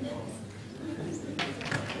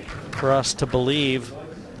for us to believe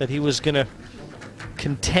that he was going to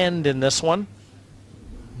contend in this one.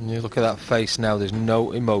 And you look at that face now, there's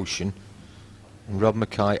no emotion in Rob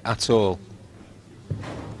McKay at all.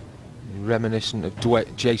 Reminiscent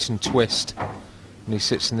of Jason Twist when he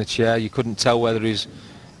sits in the chair. You couldn't tell whether he's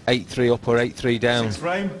 8-3 up or 8-3 down. 6th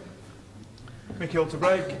frame. Mick Hill to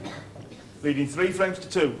break. Leading 3 frames to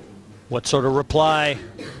 2. What sort of reply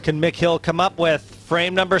can Mick Hill come up with?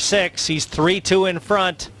 Frame number 6. He's 3-2 in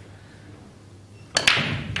front.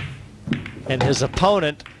 And his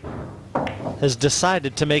opponent has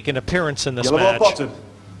decided to make an appearance in this Yellow match. ball potted.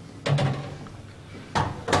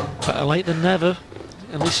 Better late than never.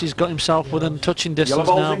 At least he's got himself within touching distance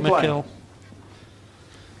now, Mick Hill.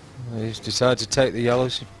 He's decided to take the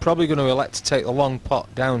yellows. He's probably going to elect to take the long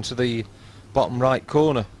pot down to the bottom right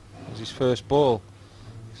corner as his first ball.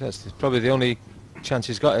 That's probably the only chance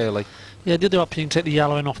he's got early. Yeah, the other option, you can take the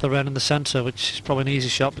yellow in off the red in the centre, which is probably an easy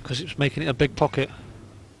shot because it's making it a big pocket.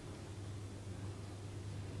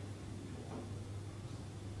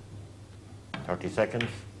 Seconds.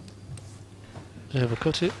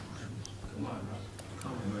 Overcut it.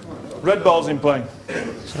 Red ball's in play.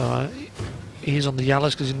 So he's on the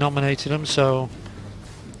yellows because he nominated him, so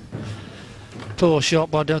poor shot,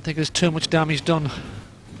 but I don't think there's too much damage done.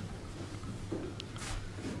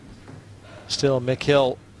 Still, Mick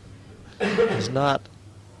Hill is not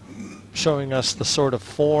showing us the sort of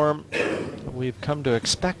form that we've come to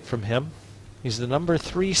expect from him. He's the number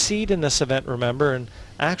 3 seed in this event, remember, and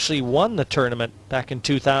actually won the tournament back in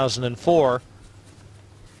 2004.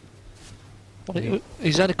 Well,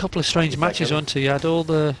 he's had a couple of strange matches, hasn't he? He had all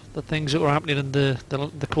the things that were happening in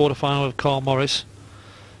the quarter-final with Carl Morris,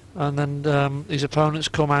 and then his opponents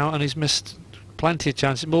come out and he's missed plenty of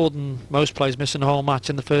chances, more than most players missing the whole match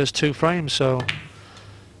in the first 2 frames, so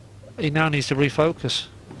he now needs to refocus.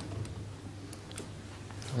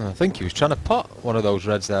 I think he was trying to pot one of those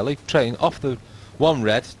reds there, trading off the one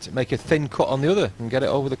red to make a thin cut on the other and get it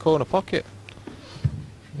over the corner pocket.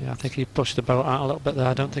 Yeah, I think he pushed the boat out a little bit there.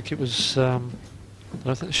 I don't think it was I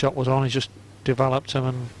don't think the shot was on, he just developed him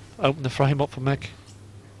and opened the frame up for Mick.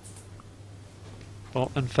 But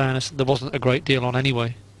in fairness, there wasn't a great deal on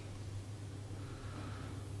anyway.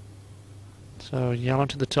 So yellow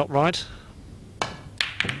to the top right.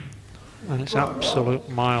 And it's absolute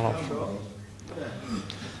mile off.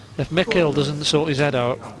 If McKAY doesn't sort his head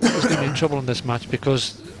out, he's going to be in trouble in this match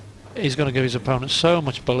because he's going to give his opponent so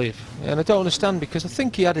much belief. Yeah, and I don't understand because I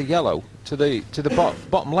think he had a yellow to the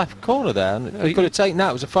bottom left corner there, and he could have taken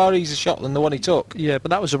that. It was a far easier shot than the one he took. Yeah,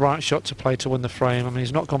 but that was the right shot to play to win the frame. I mean,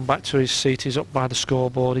 he's not gone back to his seat. He's up by the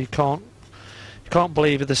scoreboard. You can't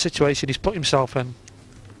believe the situation he's put himself in.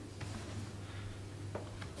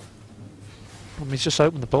 I mean, he's just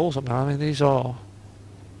opened the balls up now. I mean, these are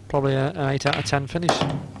probably an 8 out of 10 finish.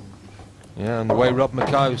 Yeah, and the way Rob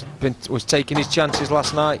McKAY was taking his chances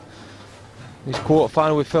last night, his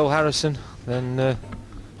quarter-final with Phil Harrison, then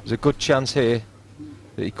there's a good chance here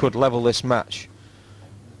that he could level this match.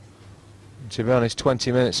 And to be honest,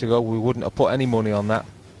 20 minutes ago we wouldn't have put any money on that,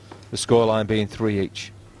 the scoreline being 3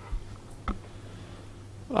 each.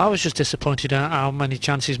 I was just disappointed at how many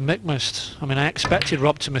chances Mick missed. I mean, I expected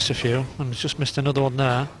Rob to miss a few, and he's just missed another one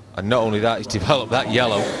there. And not only that, he's developed that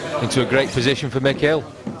yellow into a great position for McKAY.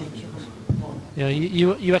 Yeah,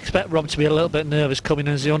 you expect Rob to be a little bit nervous coming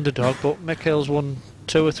in as the underdog, but McKAY's won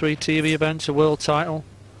 2 or 3 TV events, a world title.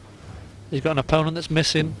 He's got an opponent that's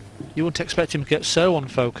missing. You wouldn't expect him to get so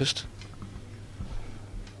unfocused.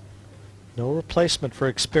 No replacement for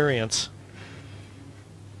experience.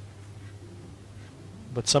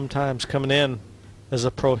 But sometimes coming in as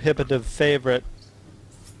a prohibitive favorite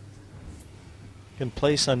can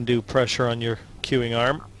place undue pressure on your cueing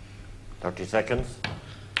arm. 30 seconds.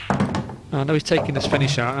 I know he's taking this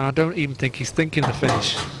finish out, and I don't even think he's thinking the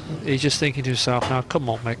finish. He's just thinking to himself, now come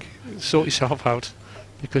on Mick, sort yourself out,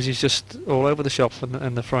 because he's just all over the shop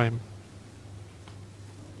in the frame.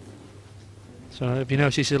 So if you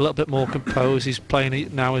notice, he's a little bit more composed. He's playing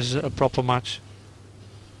it now as a proper match.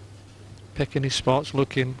 Picking his spots,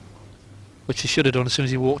 looking, which he should have done as soon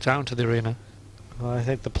as he walked out into the arena. Well, I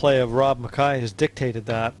think the play of Rob McKAY has dictated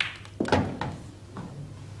that.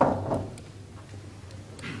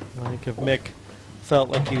 I think if Mick felt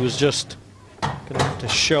like he was just going to have to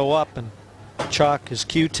show up and chalk his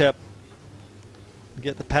Q-tip and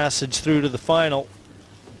get the passage through to the final,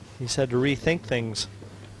 he's had to rethink things.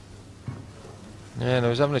 Yeah, and I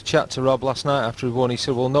was having a chat to Rob last night after he won. He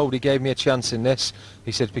said, well, nobody gave me a chance in this.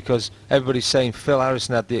 He said, because everybody's saying Phil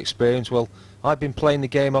Harrison had the experience. Well, I've been playing the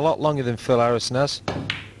game a lot longer than Phil Harrison has,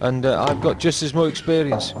 and I've got just as much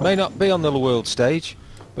experience. May not be on the world stage,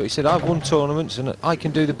 but he said, I've won tournaments and I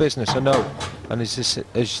can do the business, I know. And as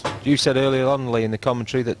you said earlier on, Lee, in the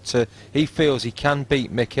commentary, that he feels he can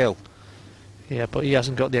beat McKAY. Yeah, but he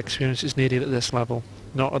hasn't got the experience that's needed at this level.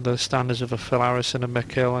 Not at the standards of a Phil Harrison and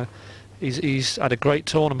McKAY. He's had a great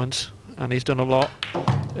tournament, and he's done a lot,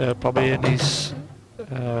 probably in his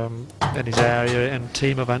area and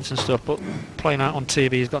team events and stuff. But playing out on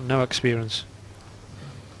TV, he's got no experience.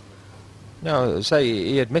 No, say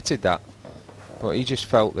he admitted that, but he just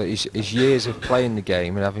felt that his years of playing the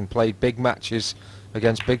game and having played big matches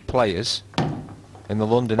against big players in the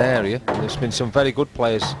London area, and there's been some very good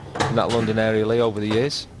players in that London area, Lee, over the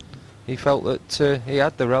years. He felt that he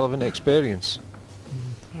had the relevant experience.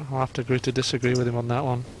 I'll have to agree to disagree with him on that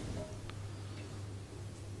one.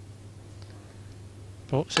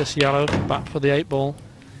 Oh, it's this yellow, back for the 8 ball.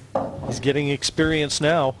 He's getting experience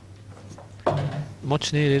now.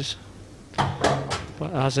 Much needed.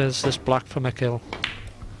 But as is this black for McKAY.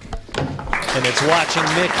 And it's watching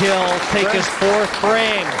McKAY take his 4th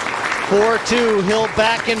frame. 4-2, Hill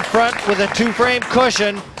back in front with a 2-frame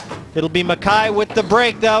cushion. It'll be McKAY with the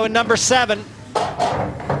break though in number 7.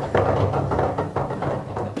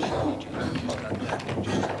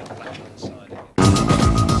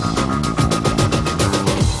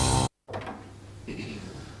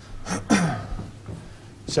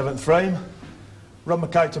 Seventh frame. Rob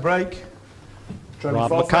McKAY to break.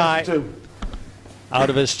 Rob McKAY out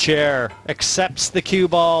of his chair, accepts the cue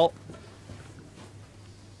ball,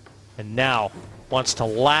 and now wants to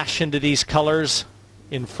lash into these colors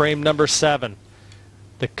in frame number 7.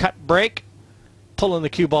 The cut break, pulling the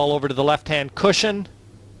cue ball over to the left-hand cushion.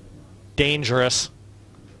 Dangerous.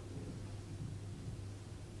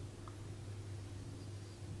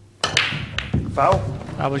 Foul.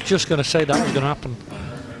 I was just going to say that was going to happen.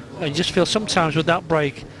 I just feel sometimes with that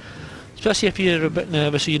break, especially if you're a bit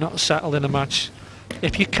nervous or you're not settled in a match,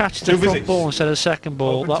 if you catch the front ball instead of the second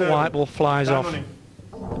ball, that white ball flies off.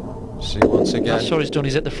 See once again. That's what he's done,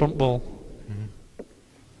 he's hit the front ball.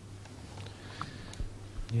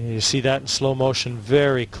 Yeah, you see that in slow motion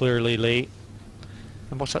very clearly, Lee.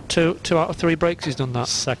 And what's that, two out of 3 breaks he's done that.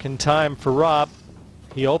 Second time for Rob.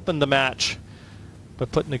 He opened the match by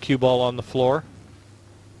putting the cue ball on the floor.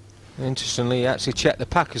 Interestingly, he actually checked the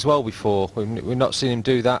pack as well before. We've not seen him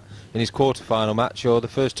do that in his quarter-final match or the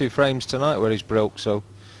first 2 frames tonight where he's broke, so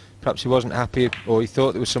perhaps he wasn't happy, or he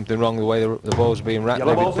thought there was something wrong the way the balls were being racked.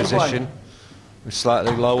 Maybe the position was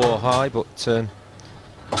slightly low or high, but it's a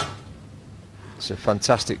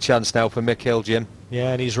fantastic chance now for Mick Hill, Jim.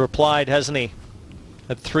 Yeah, and he's replied, hasn't he?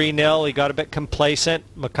 At 3-0, he got a bit complacent.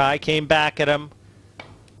 McKAY came back at him.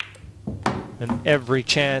 And every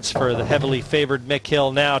chance for the heavily favored Mick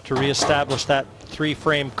Hill now to reestablish that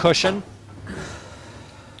 3-frame cushion.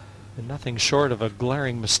 And nothing short of a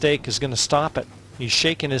glaring mistake is going to stop it. He's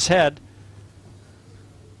shaking his head.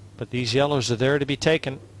 But these yellows are there to be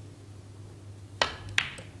taken.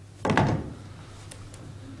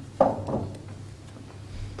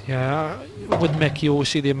 Yeah, with Mick you always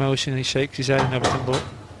see the emotion, he shakes his head and everything, but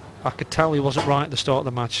I could tell he wasn't right at the start of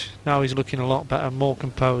the match. Now he's looking a lot better, more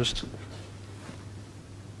composed.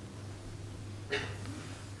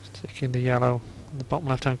 Sticking the yellow in the bottom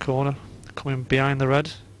left hand corner, coming behind the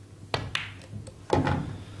red.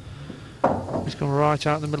 He's gone right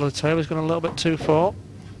out in the middle of the table, he's gone a little bit too far.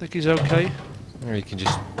 I think he's okay. Or he can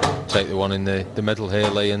just take the one in the middle here,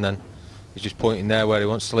 Lee, and then he's just pointing there where he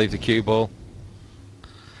wants to leave the cue ball.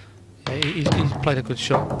 Yeah, he's played a good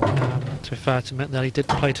shot. To be fair to Mick there, he did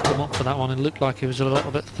play to come up for that one. It looked like he was a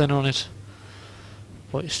little bit thinner on it.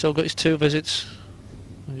 But he's still got his 2 visits.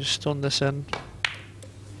 And just stunned this end.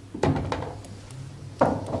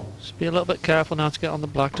 Just be a little bit careful now to get on the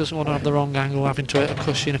black. Doesn't want to have the wrong angle, having to hit a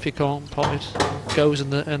cushion if he can't pop it. Goes in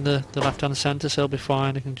the left hand centre, so he'll be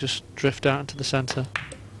fine. He can just drift out into the centre.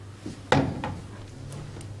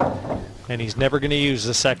 And he's never going to use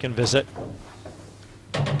the second visit.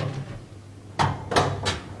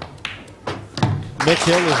 Mick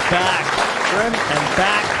Hill is back, and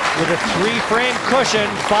back with a 3-frame cushion,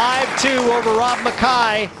 5-2 over Rob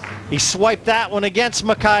McKAY. He swiped that one against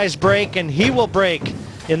McKay's break, and he will break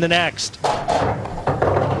in the next.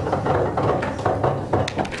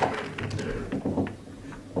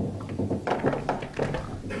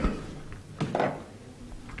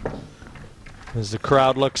 As the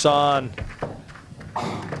crowd looks on,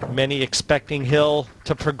 many expecting Hill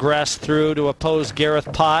to progress through to oppose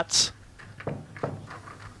Gareth Potts.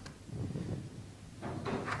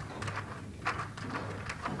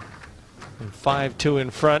 And 5-2 in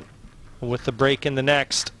front with the break in the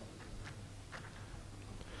next.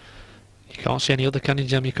 You can't see any other, can you,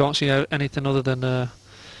 Jim? You can't see anything other than a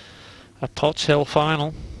Potts Hill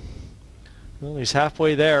final. Well, he's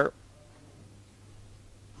halfway there.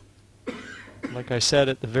 Like I said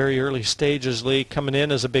at the very early stages, Lee coming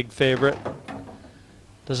in as a big favorite.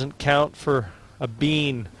 Doesn't count for a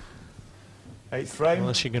bean. 8th frame.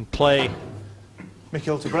 Unless you can play Mick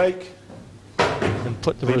Hill to break. And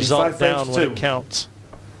put the result down when it counts.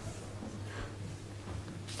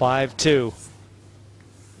 5-2.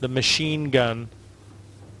 The machine gun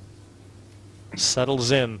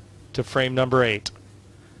settles in to frame number 8.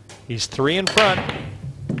 He's 3 in front.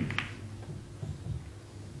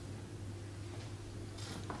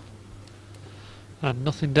 And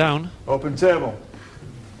nothing down. Open table.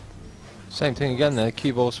 Same thing again there.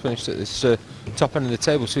 Cue ball's finished at this top end of the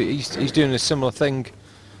table, so he's doing a similar thing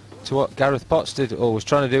to what Gareth Potts did, or was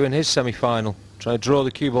trying to do in his semi-final. Trying to draw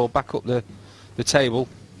the cue ball back up the table,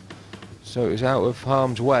 so it was out of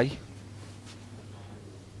harm's way.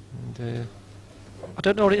 And, I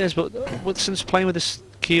don't know what it is, but since playing with this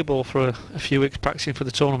cue ball for a few weeks, practicing for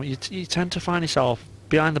the tournament, you tend to find yourself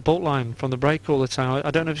behind the bolt line from the break all the time.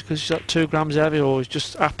 I don't know if it's because he's got 2 grams heavy or it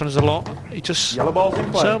just happens a lot. He just, yellow balls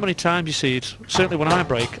in play. So many times you see it, certainly when I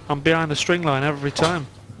break, I'm behind the string line every time.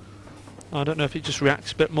 I don't know if it just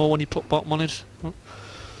reacts a bit more when you put bottom on it.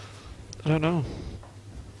 I don't know.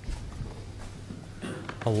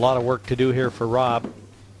 A lot of work to do here for Rob.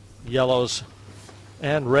 Yellows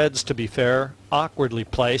and reds, to be fair, awkwardly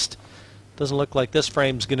placed. Doesn't look like this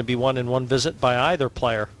frame's going to be won in one visit by either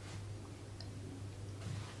player.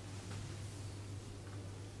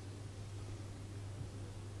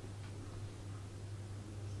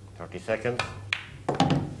 Seconds.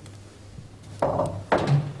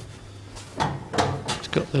 It's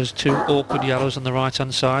got those 2 awkward yellows on the right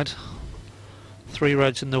hand side, 3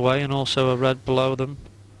 reds in the way and also a red below them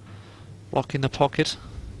blocking the pocket,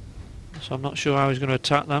 so I'm not sure how he's going to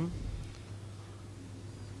attack them.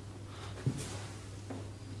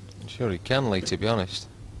 I'm sure he can, Lee, to be honest.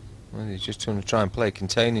 Well, he's just going to try and play a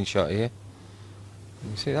containing shot here.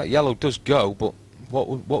 You see that yellow does go, but what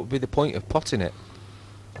would be the point of potting it?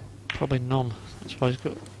 Probably none. That's why he's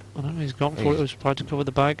got I know he's gone for it. He was trying to cover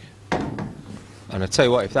the bag. And I tell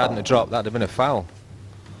you what, if that hadn't have dropped, that'd have been a foul,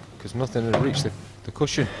 because nothing had reached the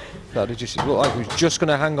cushion. That'd have just, it looked like it was just going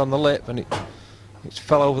to hang on the lip, and it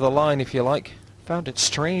fell over the line, if you like. Found it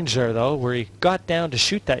strange there, though, where he got down to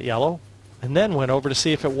shoot that yellow and then went over to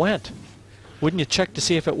see if it went. Wouldn't you check to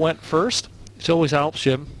see if it went first? It always helps,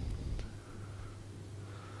 Jim.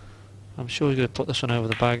 I'm sure he's going to put this one over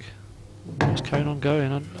the bag. He's carrying on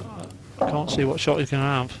going. I can't see what shot he's going to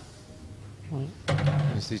have. Right.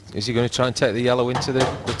 Is he going to try and take the yellow into the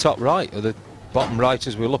top right or the bottom right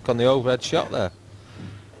as we look on the overhead shot there?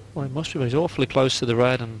 Well, it must be. He's awfully close to the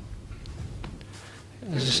red, and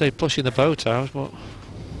as you say, pushing the boat out. But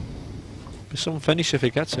be some finish if he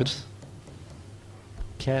gets it.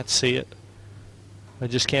 Can't see it. I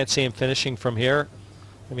just can't see him finishing from here.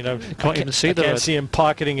 I mean, I can't even see the red. I can't see him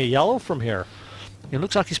pocketing a yellow from here. It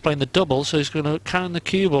looks like he's playing the double, so he's going to count the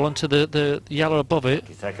cue ball into the yellow above it.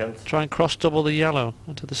 50 seconds. Try and cross double the yellow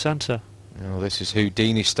into the centre. Oh, this is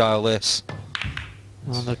Houdini style, this.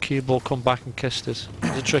 And the cue ball come back and kissed it.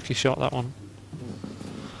 It's a tricky shot, that one.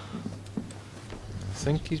 I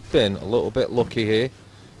think he's been a little bit lucky here.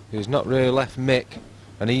 He's not really left Mick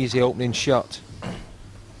an easy opening shot.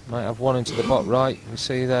 Might have one into the bottom right. You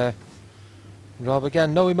see there. Rob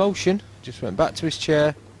again, no emotion. Just went back to his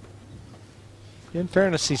chair. In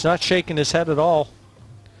fairness, he's not shaking his head at all.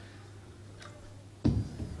 He's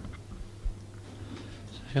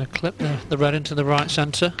going to clip the red into the right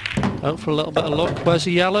centre. Out for a little bit of luck. Where's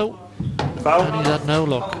the yellow? Foul. And he's had no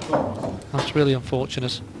luck. That's really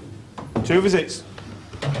unfortunate. 2 visits.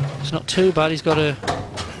 It's not too bad. He's got a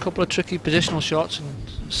couple of tricky positional shots and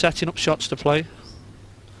setting up shots to play.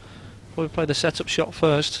 Probably play the set-up shot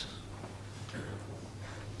first.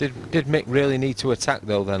 Did Mick really need to attack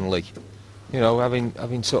though then, Lee? You know,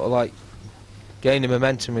 having sort of like gaining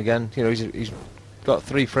momentum again. You know, he's got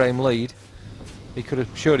a 3-frame lead. He could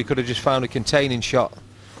have just found a containing shot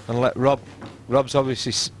and let Rob. Rob's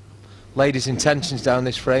obviously laid his intentions down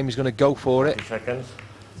this frame. He's going to go for it. 2 seconds.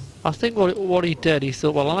 I think what he did, he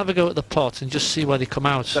thought, well, I'll have a go at the pot and just see where they come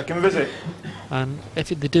out. Second visit. And if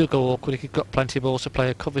they do go awkward, he's got plenty of balls to play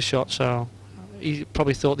a cover shot, so he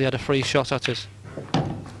probably thought they had a free shot at it.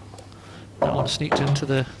 That one sneaked into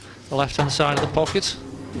the left-hand side of the pocket.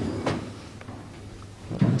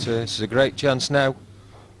 But, this is a great chance now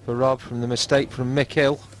for Rob from the mistake from Mick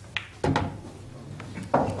Hill.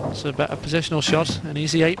 It's a better positional shot, an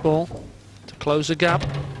easy 8-ball to close the gap.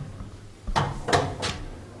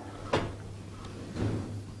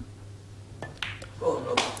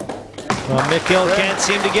 Well, Mick Hill can't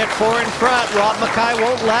seem to get 4 in front. Rob McKAY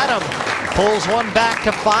won't let him. Pulls one back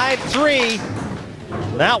to 5-3.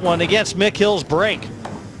 That one against Mick Hill's break.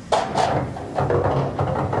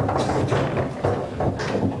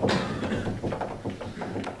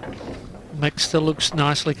 Mick still looks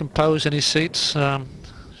nicely composed in his seats.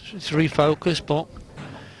 He's refocused, but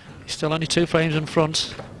he's still only 2 frames in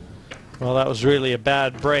front. Well, that was really a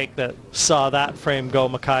bad break that saw that frame go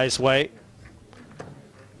McKay's way.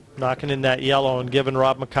 Knocking in that yellow and giving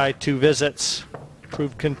Rob McKAY 2 visits.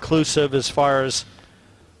 Proved conclusive as far as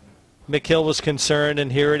Mick Hill was concerned,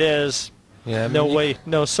 and here it is. Yeah, I mean, no way,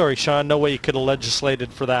 no, sorry, Sean, no way you could have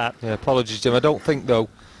legislated for that. Yeah, apologies, Jim. I don't think, though.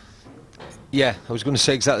 Yeah, I was going to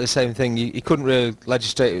say exactly the same thing. He couldn't really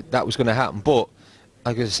legislate that was going to happen, but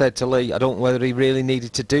like I said to Lee, I don't know whether he really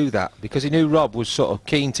needed to do that because he knew Rob was sort of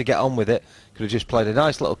keen to get on with it. Could have just played a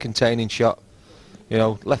nice little containing shot, you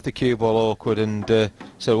know, left the cue ball awkward and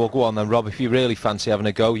said, well, go on then, Rob, if you really fancy having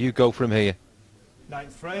a go, you go from here.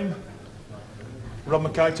 9th frame. Rob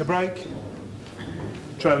McKAY to break.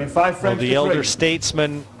 Trailing 5 frames. Well, the elder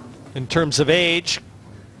statesman in terms of age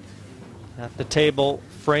at the table,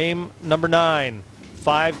 frame number 9.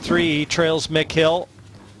 5-3 trails Mick Hill,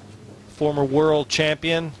 former world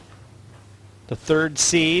champion, the 3rd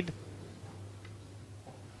seed.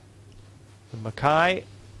 And McKAY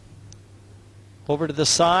over to the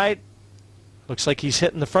side. Looks like he's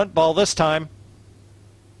hitting the front ball this time.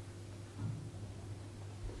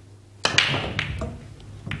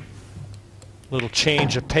 Little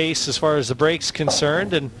change of pace as far as the break's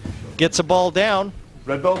concerned, and gets a ball down.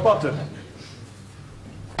 Red ball bottom.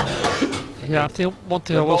 Yeah, I think one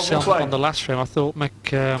thing I will say on the last frame, I thought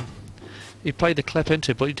Mick, he played the clip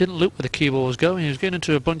into it, but he didn't look where the cue ball was going. He was getting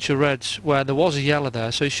into a bunch of reds where there was a yellow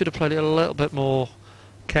there, so he should have played it a little bit more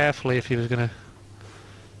carefully if he was going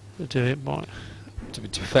to do it. But To be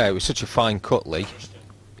fair, it was such a fine cut, Lee.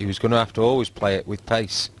 He was going to have to always play it with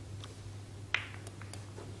pace.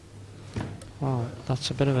 well,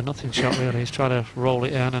 that's a bit of a nothing shot, really. He's trying to roll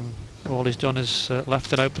it in, and all he's done is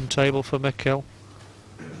left an open table for Mick Hill.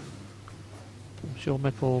 Sure,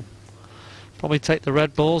 Mick will probably take the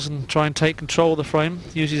red balls and try and take control of the frame,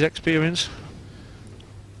 use his experience.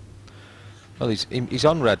 Well, he's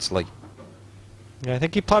on reds, Lee. Yeah, I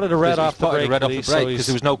think he potted a red off the break because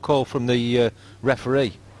there was no call from the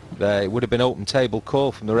referee. It would have been open table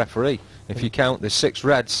call from the referee. If you count, there's 6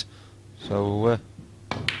 reds. So,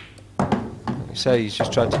 like you say, he's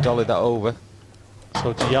just trying to dolly that over.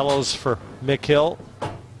 So it's yellows for McKill.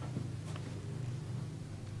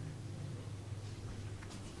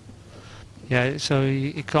 Yeah, so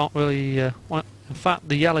he can't really... in fact,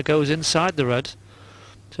 the yellow goes inside the red.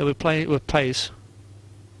 So we play it with pace.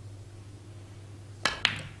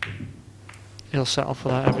 He'll settle for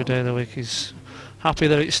that every day of the week. He's happy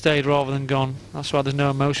that it stayed rather than gone. That's why there's no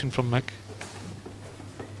emotion from Mick.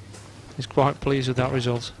 He's quite pleased with that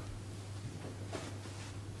result.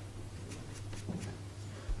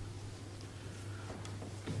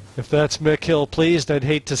 If that's Mick Hill pleased, I'd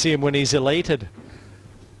hate to see him when he's elated.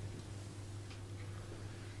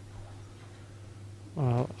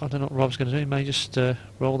 Well, I don't know what Rob's going to do. He may just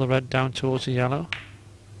roll the red down towards the yellow.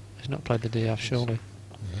 He's not played the DF, surely.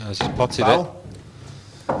 Yeah, he's potted it.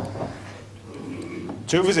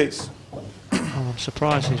 2 visits. Oh, I'm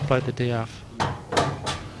surprised he's played the DF.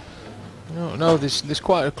 No, there's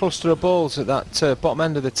quite a cluster of balls at that bottom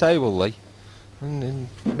end of the table, Lee. And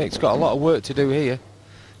Mick's got a lot of work to do here.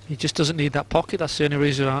 He just doesn't need that pocket. That's the only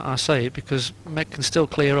reason I say it, because Mick can still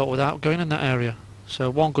clear up without going in that area. So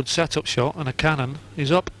one good setup shot and a cannon,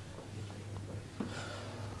 he's up.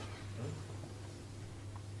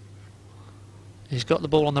 He's got the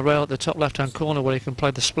ball on the rail at the top left-hand corner where he can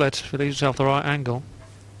play the split if he leaves himself the right angle.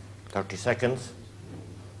 30 seconds.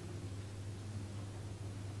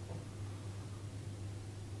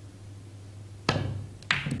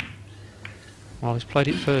 Well, he's played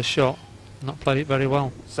it first shot, not played it very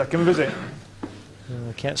well. Second visit.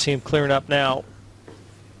 I can't see him clearing up now.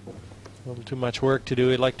 A little too much work to do.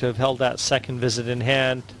 He'd like to have held that second visit in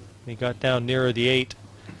hand. He got down nearer the 8.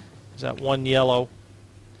 There's that one yellow.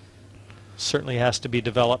 Certainly has to be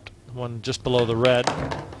developed. One just below the red.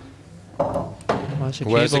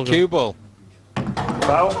 Where's the cue ball?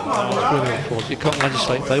 Foul. You can't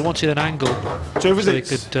legislate. They wanted an angle so he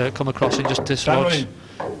could come across and just dislodge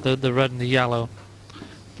the red and the yellow.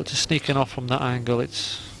 But to sneaking off from that angle,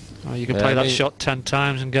 it's you can play that shot 10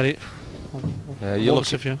 times and get it. You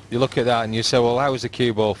look at that and you say, well, how was the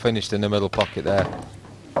cue ball finished in the middle pocket there?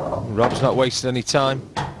 Rob's not wasting any time.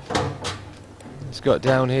 He's got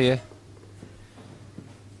down here.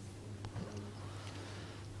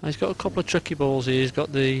 He's got a couple of tricky balls here. He's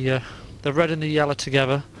got the red and the yellow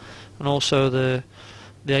together, and also the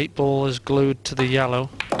 8 ball is glued to the yellow.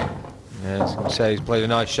 Yeah, I was going to say, he's played a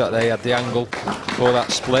nice shot there. He had the angle for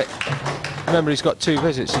that split. Remember, he's got 2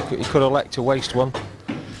 visits. He could elect to waste one,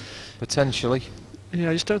 potentially. Yeah,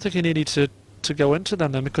 I just don't think he needed to go into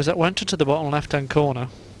them then, because that went into the bottom left-hand corner.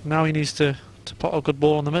 Now he needs to pot a good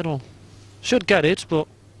ball in the middle. Should get it, but,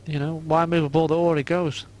 you know, why move a ball that already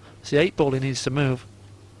goes? It's the 8 ball he needs to move.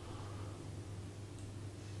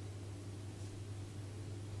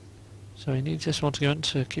 So he needs this one to go in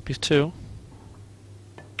to keep his 2.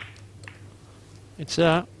 It's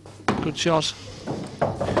there. Good shot.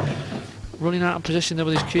 Running out of position there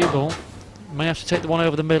with his cue ball. May have to take the one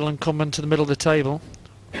over the middle and come into the middle of the table.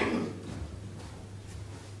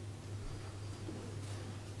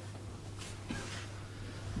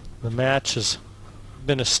 The match has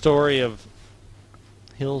been a story of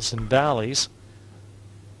hills and valleys.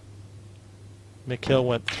 McKill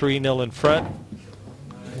went 3-0 in front.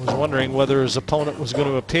 Was wondering whether his opponent was going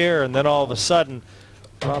to appear, and then all of a sudden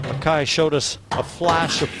Rob McKAY showed us a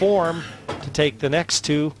flash of form to take the next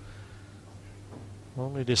 2,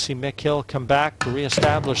 only to see McKill come back to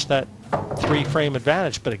reestablish that 3-frame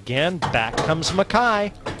advantage. But again, back comes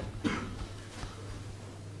McKAY.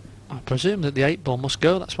 I presume that the 8 ball must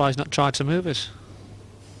go. That's why he's not tried to move it,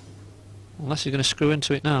 unless he's going to screw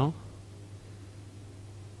into it now.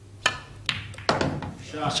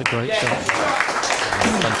 That's a great shot.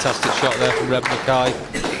 Fantastic shot there from Reb McKAY.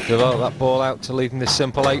 Develop that ball out to lead in this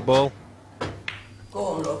simple 8 ball.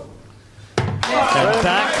 And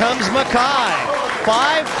back comes McKAY.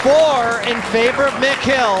 5-4 in favor of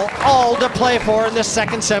McKill. All to play for in the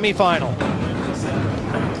second semi-final.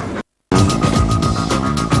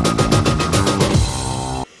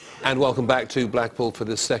 And welcome back to Blackpool for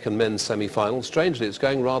this second men's semi-final. Strangely, it's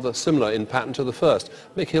going rather similar in pattern to the first.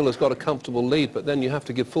 Mick Hill has got a comfortable lead, but then you have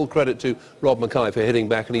to give full credit to Rob McKAY for hitting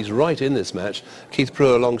back, and he's right in this match. Keith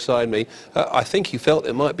Brewer alongside me. I think he felt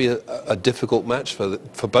it might be a difficult match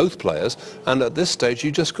for both players, and at this stage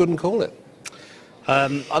you just couldn't call it.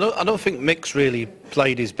 I don't think Mick's really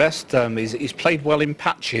played his best. He's played well in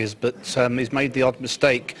patches, but he's made the odd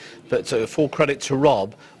mistake. But full credit to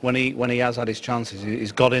Rob, when he has had his chances,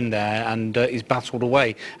 he's got in there and he's battled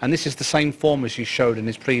away. And this is the same form as he showed in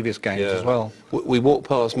his previous games as well. We walked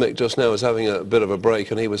past Mick just now as having a bit of a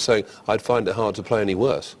break, and he was saying, I'd find it hard to play any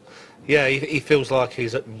worse. Yeah, he feels like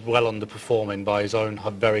he's well underperforming by his own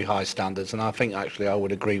very high standards, and I think actually I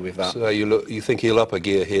would agree with that. So you think he'll up a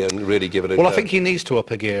gear here and really give it a go? Well, I think he needs to up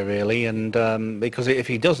a gear really, and because if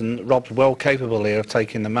he doesn't, Rob's well capable here of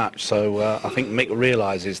taking the match. So I think Mick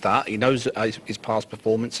realises that. He knows his past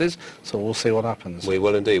performances, so we'll see what happens. We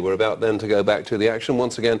will indeed. We're about then to go back to the action.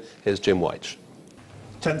 Once again, here's Jim White.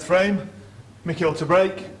 10th frame, McKay to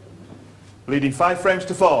break, leading 5 frames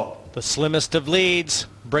to 4. The slimmest of leads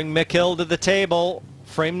bring McKay to the table.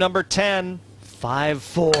 Frame number 10,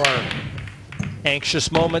 5-4. Anxious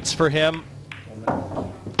moments for him.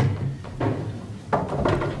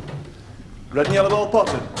 Red and yellow ball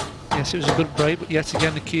potted. Yes, it was a good break, but yet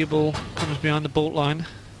again the cue ball comes behind the bault line.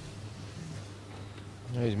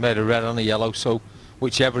 He's made a red and a yellow, so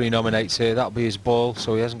whichever he nominates here, that'll be his ball,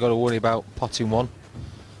 so he hasn't got to worry about potting one.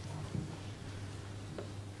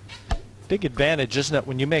 Big advantage, isn't it,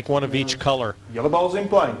 when you make one of each color? Yellow ball's in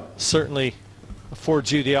play. Certainly affords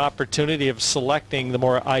you the opportunity of selecting the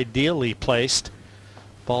more ideally placed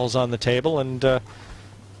balls on the table, and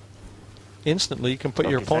instantly you can put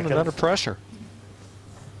your opponent under pressure.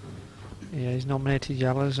 Yeah, he's nominated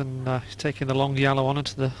yellows, and he's taking the long yellow on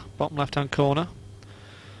into the bottom left-hand corner.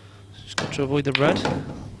 He's got to avoid the red,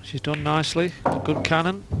 which he's done nicely. Good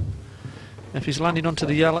cannon. If he's landing onto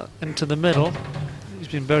the yellow into the middle, he's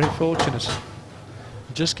been very fortunate.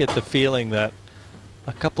 Just get the feeling that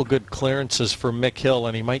a couple good clearances for McKay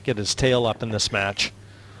and he might get his tail up in this match.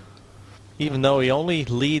 Even though he only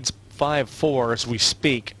leads 5-4 as we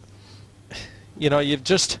speak, you know, you've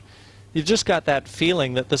just got that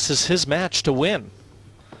feeling that this is his match to win.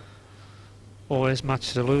 Or his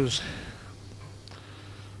match to lose.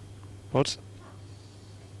 But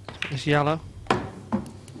this yellow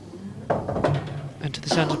into the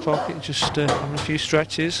centre pocket, just having a few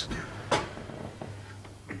stretches.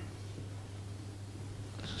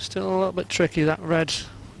 Still a little bit tricky, that red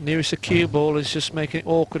nearest the cue ball is just making it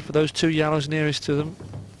awkward for those two yellows nearest to them.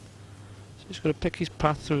 So he's got to pick his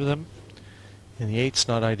path through them. And the 8's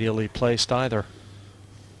not ideally placed either.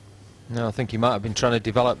 No, I think he might have been trying to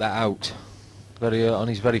develop that out on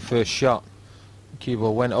his very first shot. The cue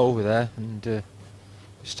ball went over there and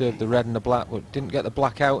disturbed the red and the black, but didn't get the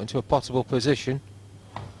black out into a potable position.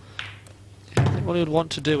 Yeah, I think what he would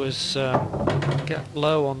want to do is get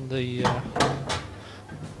low on the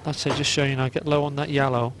that's it, just showing you now, get low on that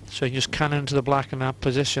yellow, so you just cannon into the black in that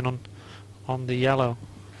position on the yellow.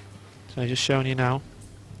 So just showing you now.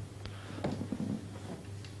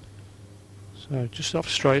 So just off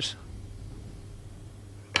straight.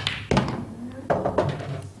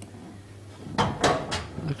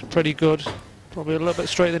 Looks pretty good. Probably a little bit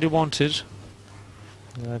straight that he wanted.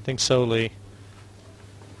 I think so, Lee.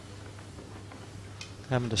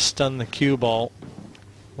 Having to stun the cue ball,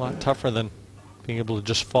 a lot tougher than being able to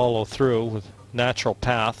just follow through with natural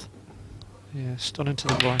path. Yeah, stun into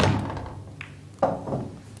the black.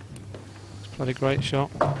 It's played a great shot.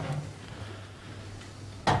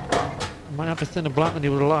 Might have a thinner black than he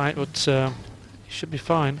would have liked, but he should be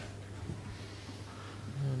fine.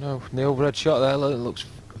 No, the overhead shot there looks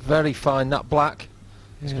very fine, that black.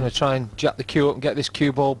 He's going to try and jack the cue up and get this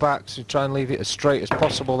cue ball back, so try and leave it as straight as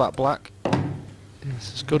possible, that black.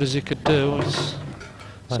 It's as good as he could do. It's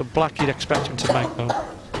so black you'd expect him to make, though.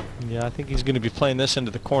 Yeah, I think he's going to be playing this into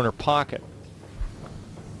the corner pocket.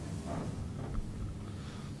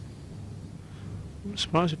 I'm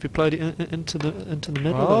surprised if he played it into the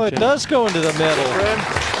middle. Oh, it does go into the middle.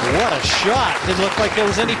 What a shot. Didn't look like there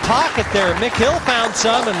was any pocket there. McKay found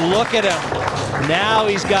some, and look at him. Now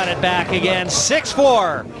he's got it back again.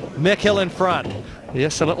 6-4. McKay in front.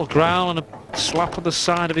 Yes, a little growl and a slap on the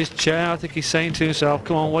side of his chair. I think he's saying to himself,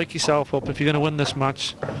 come on, wake yourself up. If you're going to win this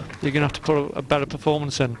match, you're going to have to put a better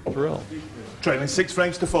performance in. For real. Trailing 6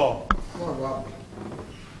 frames to 4.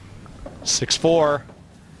 6-4.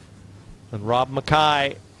 And Rob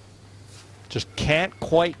McKay just can't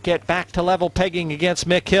quite get back to level pegging against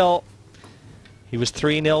McKay. He was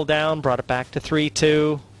 3-0 down, brought it back to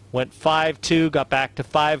 3-2, went 5-2, got back to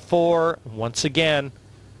 5-4. And once again,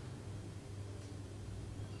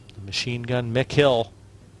 the machine gun McKay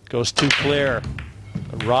goes too clear.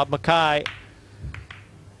 And Rob McKay,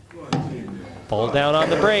 ball down on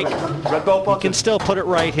the break. Red ball potted. He can still put it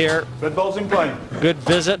right here. Red ball's in play. Good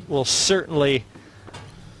visit will certainly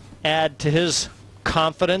add to his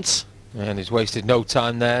confidence And he's wasted no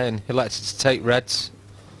time there, and he elected to take reds.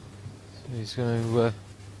 He's going to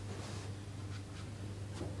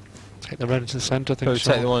take the red into the centre, I think.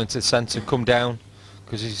 take the one into the centre, come down,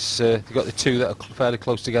 because he's got the two that are fairly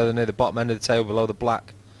close together near the bottom end of the table below the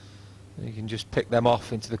black. And you can just pick them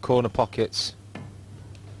off into the corner pockets.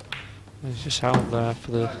 He's just held there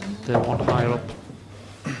for the one higher up.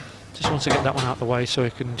 Just wants to get that one out of the way so he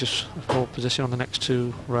can just hold position on the next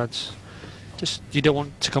two reds. Just, you don't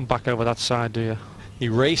want to come back over that side, do you? He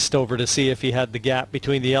raced over to see if he had the gap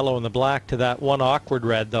between the yellow and the black to that one awkward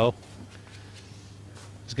red, though.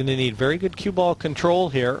 He's going to need very good cue ball control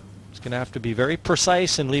here. He's going to have to be very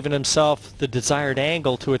precise in leaving himself the desired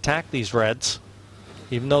angle to attack these reds.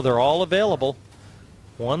 Even though they're all available,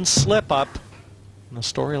 one slip up and the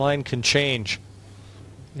storyline can change.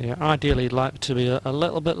 Yeah, ideally he'd like to be a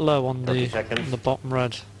little bit low on the bottom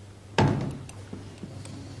red.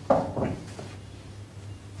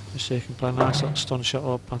 Just so he can play a nice little stun shot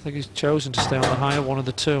up. I think he's chosen to stay on the higher one of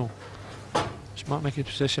the two, which might make his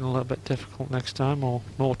position a little bit difficult next time, or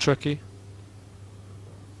more tricky.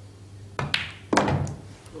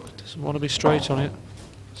 Doesn't want to be straight on it.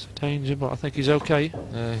 It's a danger, but I think he's okay.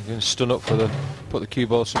 Yeah, he's going to stun up for put the cue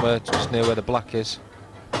ball somewhere just near where the black is.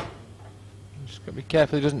 Just got to be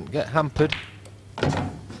careful he doesn't get hampered.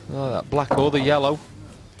 Oh, that black or the yellow.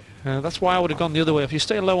 That's why I would have gone the other way. If you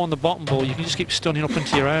stay low on the bottom ball, you can just keep stunning up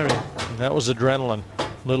into your area. That was adrenaline.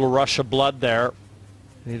 Little rush of blood there.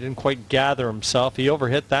 He didn't quite gather himself. He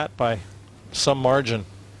overhit that by some margin.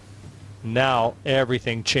 Now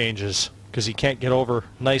everything changes because he can't get over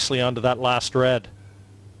nicely onto that last red.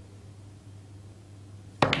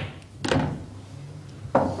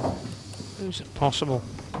 Is it possible?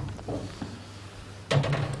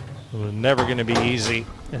 It was never going to be easy.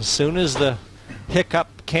 As soon as the hiccup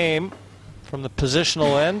came from the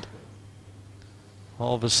positional end,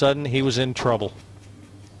 all of a sudden he was in trouble.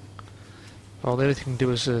 Well, the only thing he can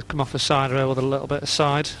do is come off the side rail with a little bit of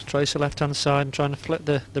side, trace the left-hand side and trying to flip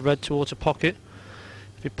the red towards a pocket.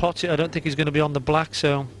 If he pots it, I don't think he's going to be on the black,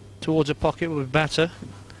 so towards a pocket would be better.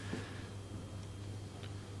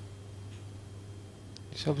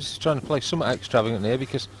 He's obviously trying to play somewhat extravagant here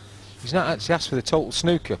because he's not actually asked for the total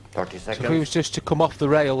snooker. 30 seconds. So if he was just to come off the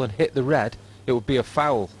rail and hit the red, it would be a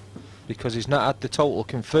foul because he's not had the total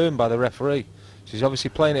confirmed by the referee. So he's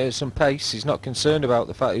obviously playing it at some pace. He's not concerned about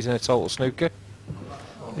the fact he's in a total snooker.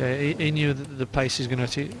 Yeah, he knew that the pace is going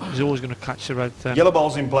to. He's always going to catch the red then. Yellow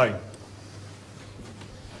ball's in play.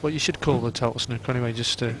 Well, you should call the total snooker anyway,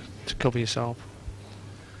 just to cover yourself.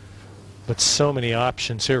 But so many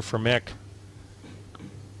options here for Mick.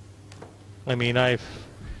 I mean, I'd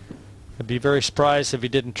be very surprised if he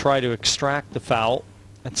didn't try to extract the foul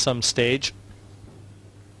at some stage.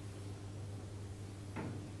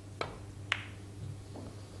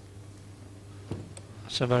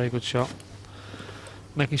 That's a very good shot.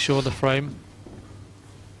 Making sure the frame.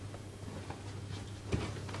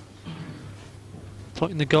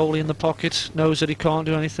 Putting the goalie in the pocket, knows that he can't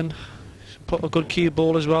do anything. He's put a good cue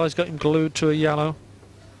ball as well, he's got him glued to a yellow.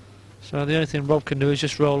 So the only thing Rob can do is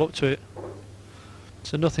just roll up to it.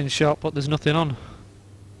 It's a nothing shot, but there's nothing on.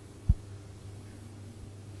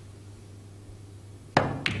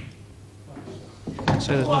 I'd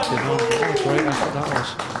say there's nothing on, but what a great effort that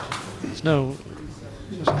was. There's no...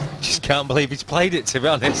 Just can't believe he's played it, to be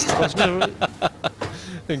honest. There's no...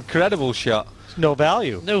 Incredible shot. No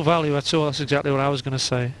value. No value at all, that's exactly what I was going to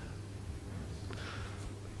say.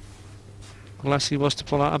 Unless he was to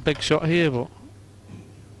pull out a big shot here, but...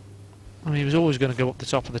 I mean, he was always going to go up the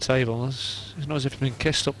top of the table. It's not as if he'd been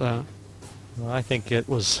kissed up there. Well, I think it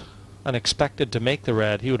was unexpected to make the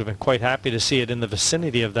red. He would have been quite happy to see it in the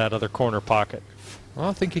vicinity of that other corner pocket. Well,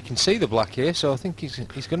 I think he can see the black here, so I think he's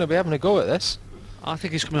going to be having a go at this. I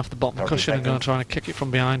think he's coming off the bottom cushion and going to try and kick it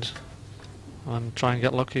from behind and try and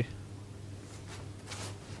get lucky.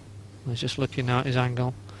 He's just looking now at his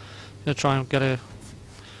angle. He's going to try and get a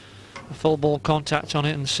full ball contact on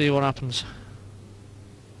it and see what happens.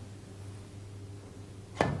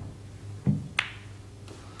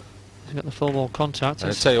 He's got the full ball contact.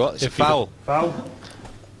 I'll tell you what, it's a foul. Foul.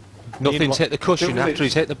 Nothing's hit the cushion after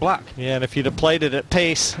he's hit the black. Yeah, and if he'd have played it at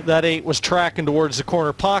pace, that 8 was tracking towards the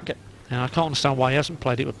corner pocket. And I can't understand why he hasn't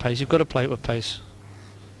played it with pace. You've got to play it with pace.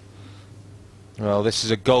 Well, this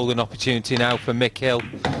is a golden opportunity now for Mick Hill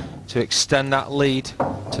to extend that lead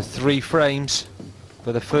to 3 frames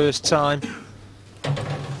for the first time.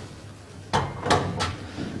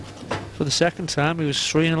 For the second time, he was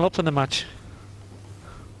 3-0 up in the match.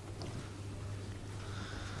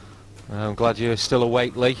 I'm glad you're still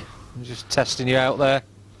awake, Lee. I'm just testing you out there.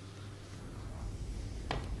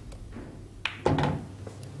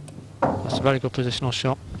 a very good positional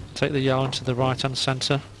shot. Take the yellow into the right-hand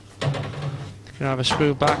centre. You can either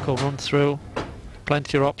screw back or run through.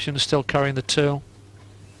 Plenty of options, still carrying the 2.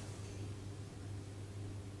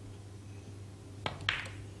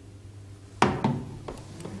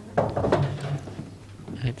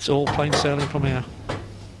 It's all plain sailing from here.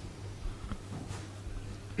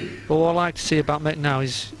 But what I like to see about Mick now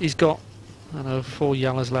is he's got, I know, 4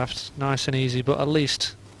 yellows left, nice and easy, but at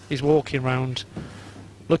least he's walking around,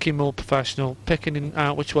 looking more professional, picking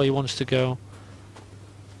out which way he wants to go.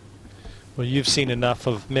 Well, you've seen enough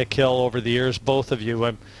of Mick Hill over the years, both of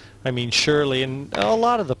you. I mean, surely, and a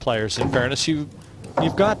lot of the players, in fairness, you've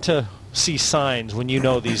got to see signs when you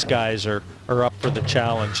know these guys are up for the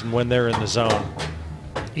challenge and when they're in the zone.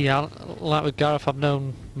 Yeah, like with Gareth, I've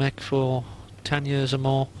known Mick for 10 years or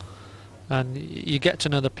more, and you get to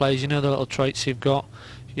know the players, you know the little traits you've got,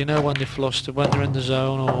 you know when they're flustered, when they're in the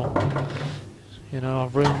zone, or, you know,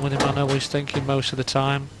 I've roomed with him, I know what he's thinking most of the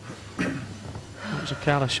time. It was a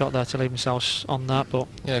careless shot there to leave himself on that, but...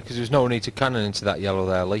 Yeah, because there's no need to cannon into that yellow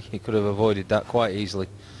there, Lee. He could have avoided that quite easily.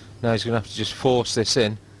 Now he's going to have to just force this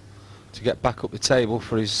in to get back up the table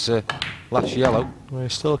for his last yellow. We're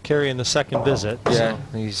still carrying the second visit. Yeah,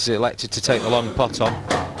 so. he's elected to take the long pot on.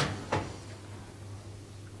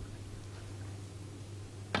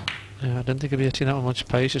 Yeah, I didn't think he'd be hitting that with much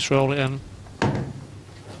pace, just roll it in.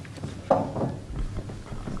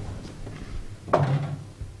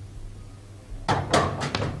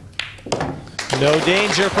 No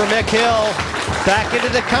danger for Mick Hill. Back into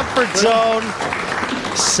the comfort zone.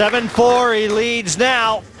 7-4, he leads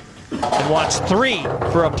now and wants 3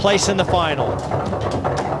 for a place in the final.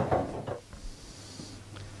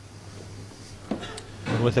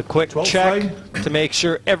 And with a quick check to make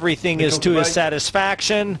sure everything is to his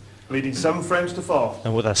satisfaction. Leading 7 frames to 4.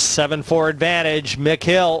 And with a 7-4 advantage, Mick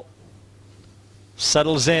Hill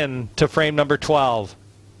settles in to frame number 12.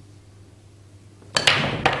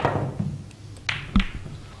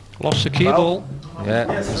 Lost the cue ball.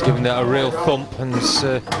 Yeah, he's giving that a real thump, and it's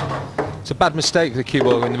a bad mistake for the cue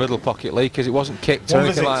ball in the middle pocket, Lee, because it wasn't kicked or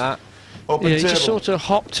anything like that. Open Yeah, he table. just sort of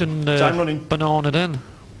hopped and bananaed in.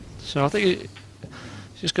 So I think he's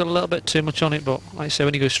just got a little bit too much on it, but like I say,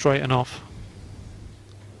 when he goes straight and off.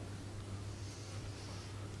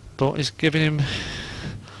 But he's giving him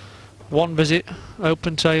 1 visit,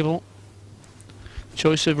 open table.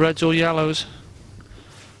 Choice of reds or yellows.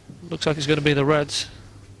 Looks like it's going to be the reds.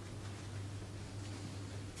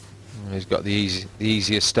 He's got the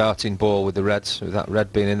easiest starting ball with the reds, with that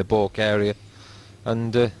red being in the balk area,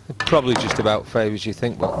 and probably just about favours, you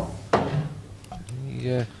think, but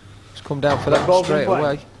he's come down for that straight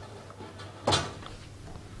away.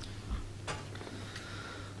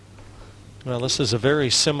 Well, this is a very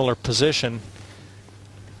similar position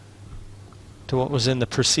to what was in the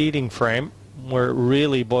preceding frame, where it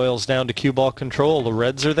really boils down to cue ball control. The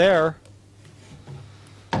reds are there.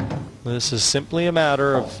 This is simply a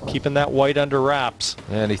matter of keeping that white under wraps.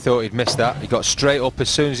 Yeah, and he thought he'd missed that. He got straight up as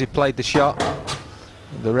soon as he played the shot.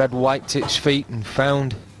 The red wiped its feet and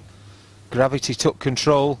found gravity took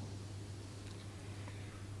control.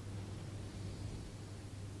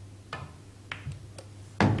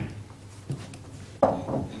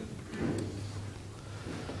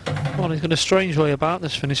 Well, he's got a strange way about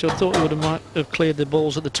this finish. I thought he might have cleared the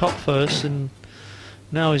balls at the top first, and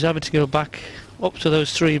now he's having to go back up to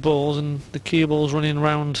those 3 balls, and the cue ball's running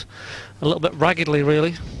around a little bit raggedly,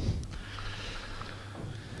 really.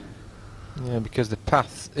 Yeah, because the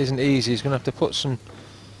path isn't easy. He's going to have to put some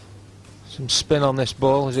spin on this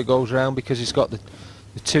ball as it goes round, because he's got the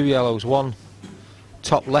 2 yellows, 1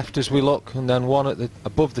 top left as we look, and then 1 at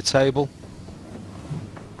above the table.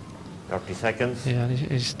 30 seconds. Yeah,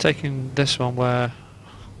 he's taking this one where,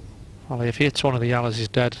 well, if he hits one of the yellows, he's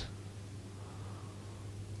dead.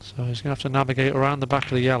 So he's going to have to navigate around the back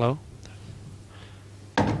of the yellow.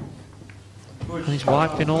 And he's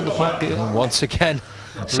wiping all the pocket. And once again,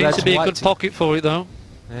 seems to be a good pocket for it, though.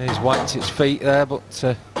 Yeah, he's wiped its feet there, but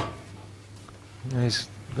he's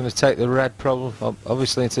going to take the red problem,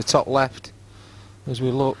 obviously, into the top left as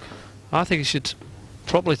we look. I think he should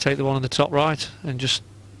probably take the one in the top right and just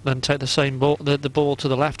then take the same ball, the ball to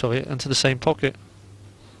the left of it, and to the same pocket.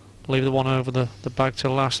 Leave the one over the bag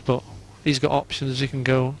till last, but he's got options. He can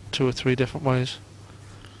go 2 or 3 different ways.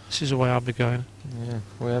 This is the way I'd be going. Yeah,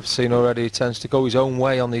 we have seen already he tends to go his own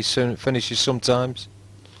way on these finishes sometimes.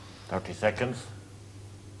 30 seconds.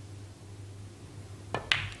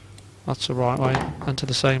 That's the right way, and to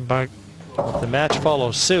the same bag. If the match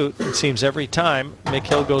follows suit, it seems every time Mick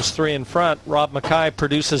Hill goes 3 in front, Rob McKay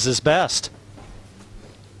produces his best.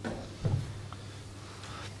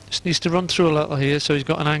 Just needs to run through a little here, so he's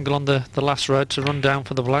got an angle on the last red to run down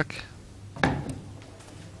for the black.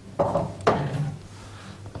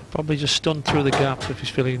 Probably just stunned through the gap if he's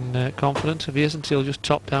feeling confident. If he isn't, he'll just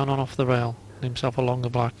top down on off the rail and himself along the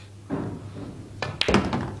black.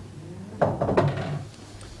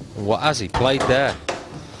 What has he played there?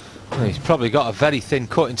 Well, he's probably got a very thin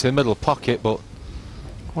cut into the middle pocket, but...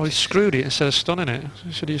 Well, he screwed it instead of stunning it.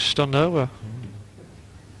 He should have just stunned over.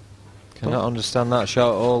 Cannot understand that shot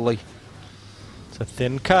at all, Lee. It's a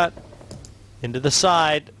thin cut into the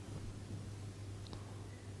side.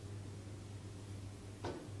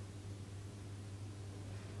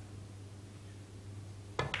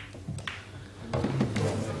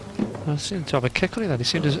 I seemed to have a kick on it then. He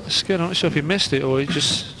seemed to skid. I'm not sure if he missed it or he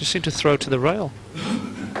just seemed to throw to the rail.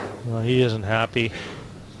 Well, he isn't happy.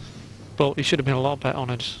 But he should have been a lot better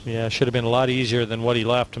on it. Yeah, should have been a lot easier than what he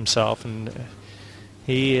left himself. And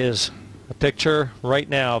he is a picture right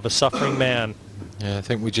now of a suffering man. Yeah, I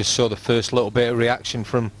think we just saw the first little bit of reaction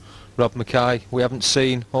from Rob McKay. We haven't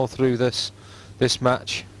seen all through this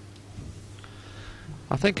match.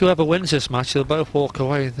 I think whoever wins this match, they'll both walk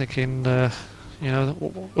away thinking, you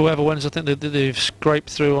know, whoever wins, I think they've scraped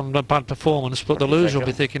through on a bad performance, but the loser will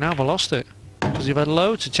be thinking, have I lost it? Because you've had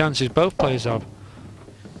loads of chances, both players have.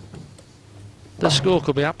 The score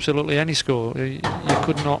could be absolutely any score. You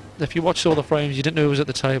could not, if you watched all the frames, you didn't know who was at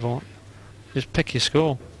the table. Just pick your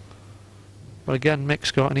score. But again,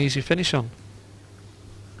 Mick's got an easy finish on.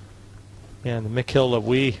 Yeah, and the Mick Hill that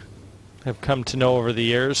we have come to know over the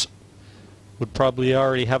years would probably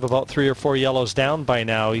already have about 3 or 4 yellows down by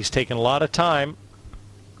now. He's taken a lot of time.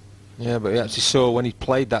 Yeah, but he actually saw when he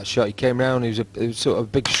played that shot, he came round, it was sort of a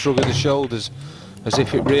big shrug of the shoulders, as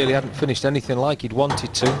if it really hadn't finished anything like he'd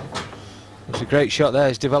wanted to. It was a great shot there.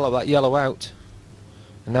 He's developed that yellow out,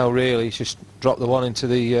 and now really he's just dropped the one into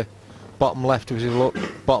the bottom left with his look,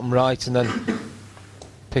 bottom right, and then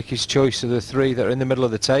pick his choice of the 3 that are in the middle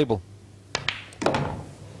of the table.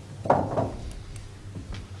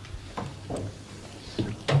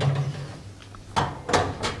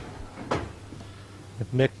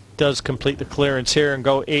 If Mick does complete the clearance here and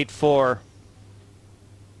go 8-4,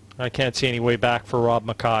 I can't see any way back for Rob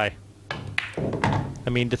McKay. I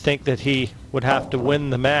mean, to think that he would have to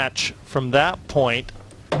win the match from that point,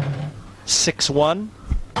 6-1.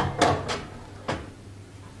 I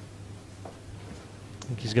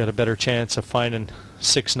think he's got a better chance of finding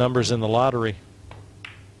 6 numbers in the lottery.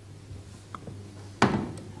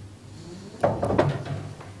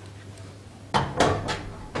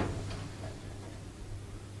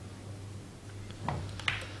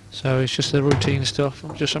 So it's just the routine stuff,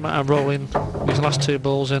 just a matter of rolling his last 2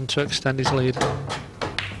 balls in to extend his lead.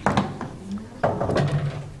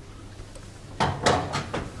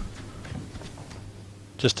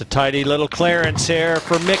 Just a tidy little clearance here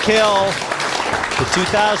for Mick Hill. The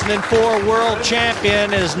 2004 world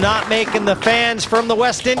champion is not making the fans from the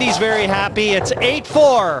West Indies very happy. It's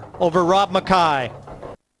 8-4 over Rob McKay.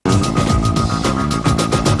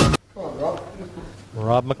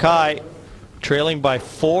 Rob McKay, trailing by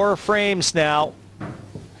 4 frames now,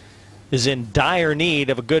 is in dire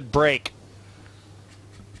need of a good break.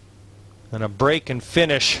 And a break and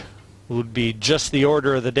finish would be just the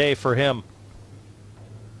order of the day for him.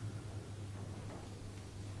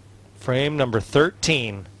 Frame number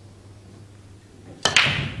 13.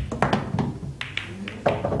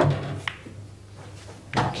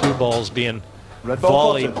 Cue balls being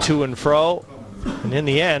volleyed to and fro. And in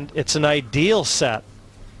the end, it's an ideal set.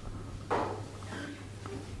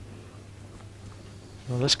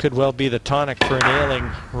 Well, this could well be the tonic for nailing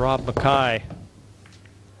Rob McKay.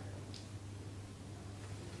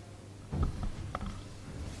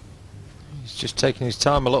 He's just taking his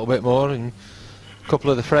time a little bit more, and a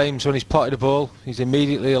couple of the frames when he's potted a ball, he's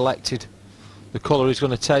immediately elected the colour he's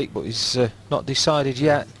going to take, but he's not decided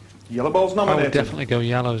yet. Yellow ball's nominated. I would definitely go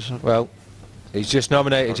yellows. Well, he's just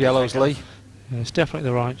nominated yellows, Lee. Yeah, it's definitely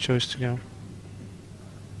the right choice to go.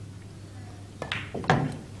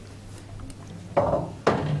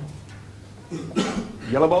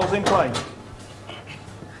 Yellow ball's in play.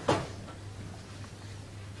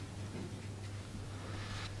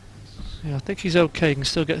 Yeah, I think he's okay. He can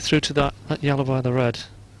still get through to that yellow by the red.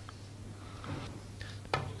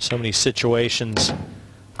 So many situations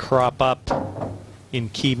crop up in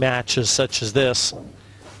key matches such as this.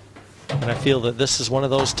 And I feel that this is one of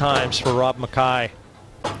those times for Rob McKay.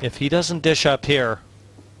 If he doesn't dish up here.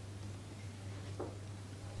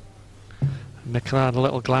 McKay had a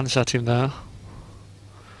little glance at him there.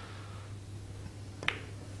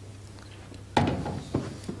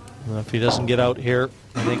 Well, if he doesn't get out here,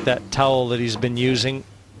 I think that towel that he's been using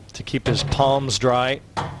to keep his palms dry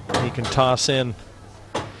he can toss in.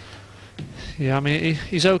 Yeah, I mean,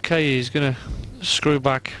 he's okay. He's going to screw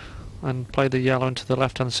back and play the yellow into the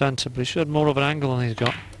left-hand centre, but he should have more of an angle than he's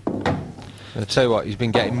got. I'll tell you what, he's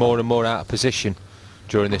been getting more and more out of position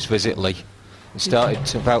during this visit, Lee. He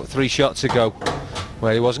started about 3 shots ago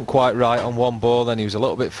where he wasn't quite right on one ball, then he was a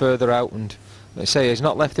little bit further out, and they say he's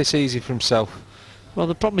not left this easy for himself. Well,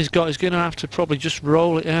 the problem he's got is going to have to probably just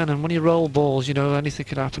roll it in, and when you roll balls, you know, anything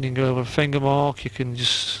can happen. You can go over a finger mark, you can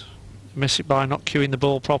just miss it by not cueing the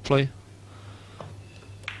ball properly.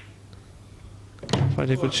 Played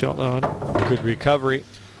a good shot though. Good recovery.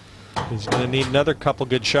 He's going to need another couple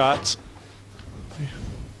good shots.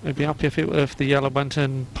 He'd be happy if the yellow went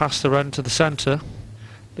in past the red into the centre.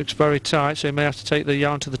 Looks very tight, so he may have to take the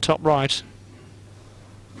yellow to the top right.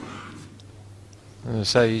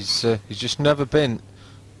 As I say, he's just never been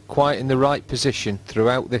quite in the right position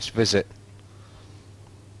throughout this visit.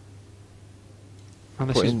 And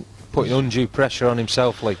this putting undue pressure on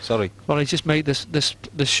himself, Lee. Sorry. Well, he's just made this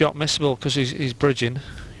shot missable because he's bridging.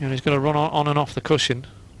 You know, he's going to run on and off the cushion.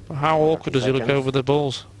 But how awkward does he look over the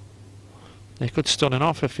balls? He could stun it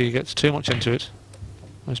off if he gets too much into it.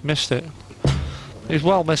 He's missed it. He's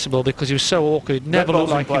well missable because he was so awkward. It never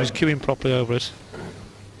looked like he was cueing properly over it.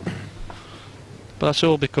 But that's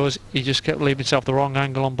all because he just kept leaving himself the wrong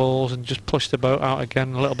angle on balls and just pushed the boat out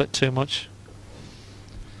again a little bit too much.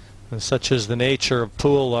 And such is the nature of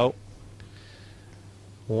pool, though.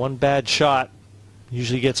 One bad shot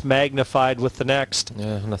usually gets magnified with the next.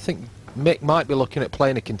 Yeah, and I think Mick might be looking at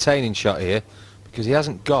playing a containing shot here because he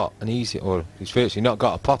hasn't got an easy, or he's virtually not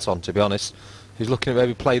got a pot on, to be honest. He's looking at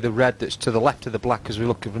maybe play the red that's to the left of the black as we're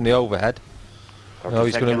looking from the overhead. No,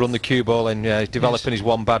 he's going to run the cue ball in. Yeah, he's developing his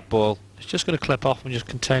one bad ball. It's just going to clip off and just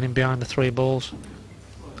contain him behind the 3 balls.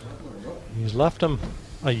 He's left him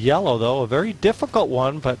a yellow, though, a very difficult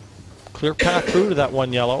one, but clear path through to that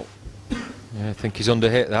 1 yellow. Yeah, I think he's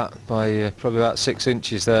underhit that by probably about 6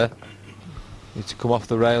 inches there. Need to come off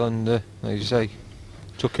the rail and, like you say,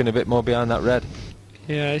 tuck in a bit more behind that red.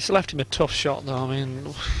 Yeah, it's left him a tough shot, though. I mean,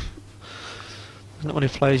 not when he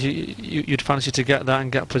plays, you'd fancy to get that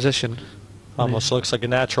and get position. Almost looks like a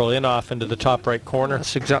natural in-off into the top right corner.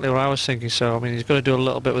 That's exactly what I was thinking. So, I mean, he's got to do a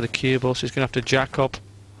little bit with the cue ball, so he's going to have to jack up.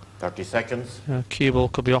 30 seconds. Cue ball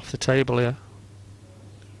could be off the table here.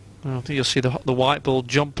 I think you'll see the white ball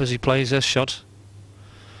jump as he plays this shot.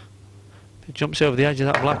 If he jumps over the edge of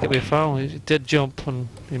that black, it'll be a foul. He did jump and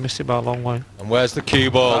he missed it by a long way. And where's the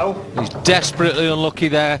cue ball? He's desperately unlucky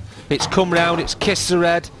there. It's come round, it's kissed the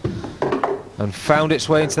red and found its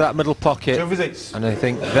way into that middle pocket. And I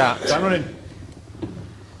think that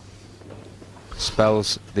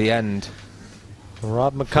spells the end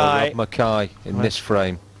Rob McKay. for Rob McKay in this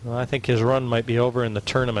frame. Well, I think his run might be over in the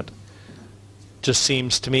tournament. Just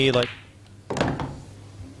seems to me like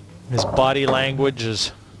his body language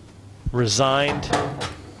is resigned.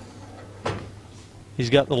 He's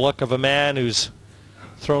got the look of a man who's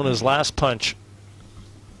thrown his last punch.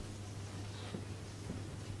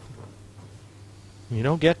 You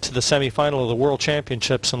don't get to the semi-final of the World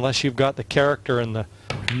Championships unless you've got the character and the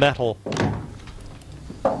mettle.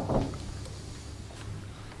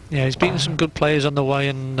 Yeah, he's beaten some good players on the way,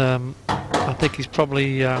 and I think he's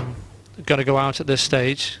probably going to go out at this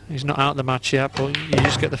stage. He's not out of the match yet, but you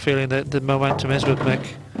just get the feeling that the momentum is with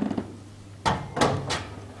Mick.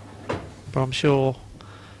 But I'm sure,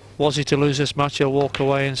 was he to lose this match, he'll walk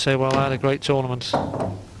away and say, well, I had a great tournament.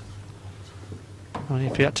 I mean,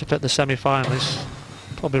 if he had to pick the semi-finalists,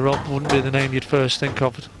 probably Rob wouldn't be the name you'd first think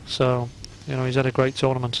of. So, you know, he's had a great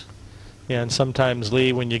tournament. Yeah, and sometimes,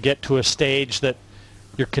 Lee, when you get to a stage that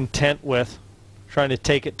you're content with, trying to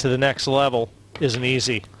take it to the next level isn't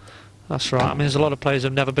easy. That's right. I mean, there's a lot of players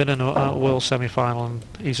who've never been in a world semi-final, and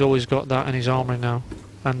he's always got that in his armoury now,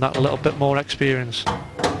 and that little bit more experience.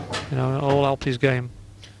 You know, it'll all help his game.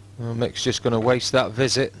 Well, Mick's just going to waste that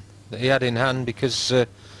visit that he had in hand because that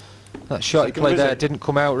shot he played there didn't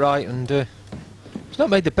come out right, and he's not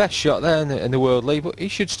made the best shot there in the World League, but he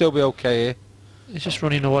should still be okay here. He's just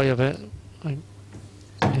running away a bit.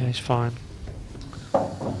 Yeah, he's fine.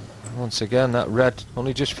 Once again, that red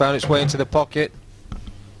only just found its way into the pocket.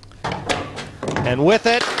 And with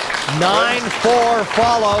it, 9-4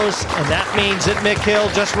 follows, and that means that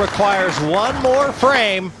McKay just requires one more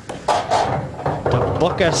frame to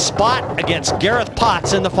book a spot against Gareth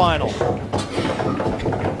Potts in the final.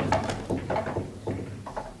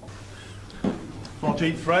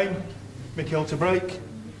 Frame, McKay to break.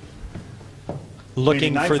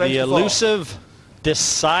 Looking for the elusive,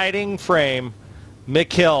 deciding frame,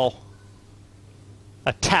 McKay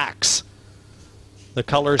attacks the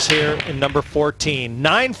colors here in number 14.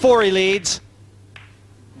 9-4 he leads.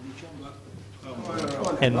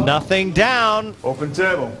 And nothing down. Open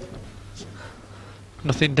table.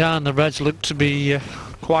 Nothing down. The Reds look to be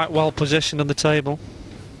quite well positioned on the table.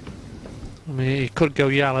 I mean, he could go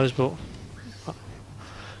yellows, but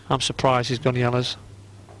I'm surprised he's gone yellows.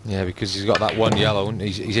 Yeah, because he's got that one yellow, and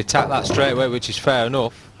he's attacked that straight away, which is fair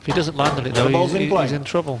enough. If he doesn't land on it, though, he's in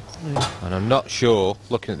trouble. Yeah. And I'm not sure,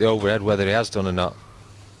 looking at the overhead, whether he has done or not.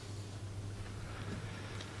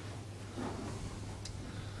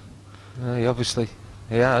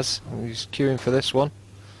 He has. He's queuing for this one.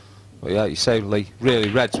 But yeah, you say, Lee, really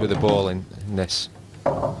Reds with the ball in this.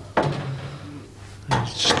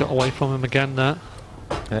 He's just got away from him again there.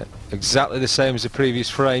 Yeah, exactly the same as the previous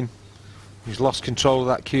frame. He's lost control of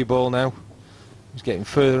that cue ball now. He's getting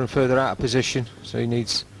further and further out of position, so he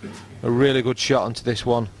needs a really good shot onto this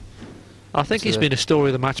one. I think he's been a story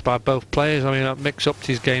of the match by both players. I mean, I've mixed up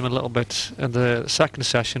his game a little bit in the second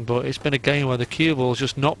session, but it's been a game where the cue ball's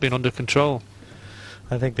just not been under control.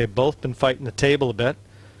 I think they've both been fighting the table a bit.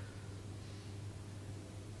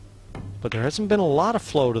 But there hasn't been a lot of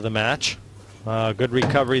flow to the match. Good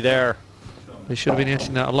recovery there. He should have been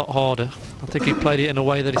hitting that a lot harder. I think he played it in a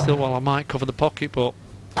way that he thought, well, I might cover the pocket, but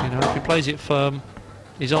you know, if he plays it firm,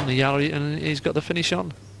 he's on the yellow and he's got the finish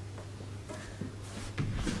on.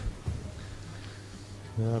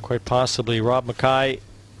 Quite possibly Rob McKAY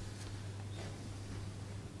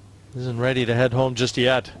isn't ready to head home just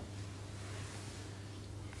yet.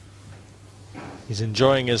 He's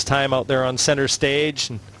enjoying his time out there on center stage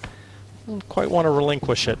and doesn't quite want to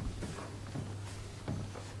relinquish it.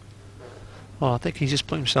 Well, I think he's just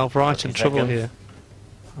put himself right in trouble here.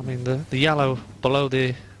 I mean, the yellow below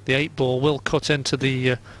the 8 ball will cut into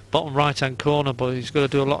the bottom right hand corner, but he's got to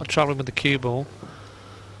do a lot of travelling with the cue ball.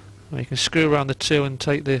 You can screw around the 2 and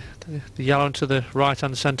take the yellow into the right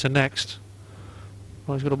hand centre next.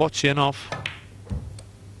 Well, he's got to watch in off.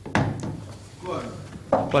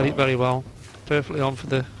 Played it very well. Perfectly on for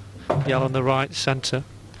the yellow in the right centre.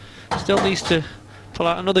 Still needs to pull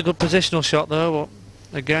out another good positional shot though,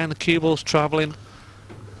 but again the cue ball's travelling.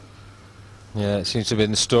 Yeah, it seems to have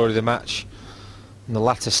been the story of the match. In the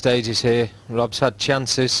latter stages here, Rob's had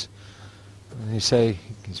chances. And you say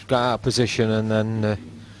he's got out of position and then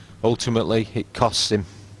ultimately it costs him.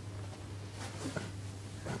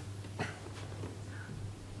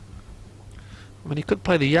 I mean, he could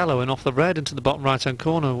play the yellow and off the red into the bottom right hand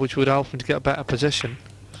corner, which would help him to get a better position.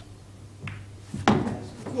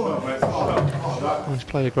 Oh, he's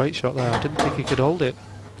played a great shot there. I didn't think he could hold it.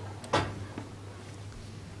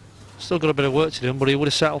 Still got a bit of work to do, but he would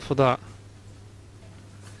have settled for that.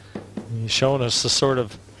 He's shown us the sort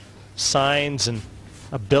of signs and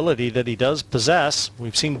ability that he does possess.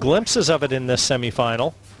 We've seen glimpses of it in this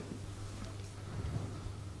semi-final.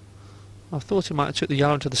 I thought he might have took the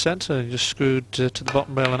yellow into the centre and just screwed to the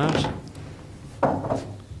bottom rail and out.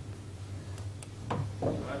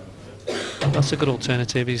 That's a good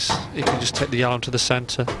alternative. He can just take the yellow into the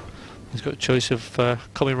centre. He's got a choice of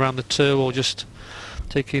coming around the 2 or just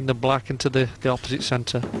taking the black into the opposite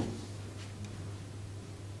centre.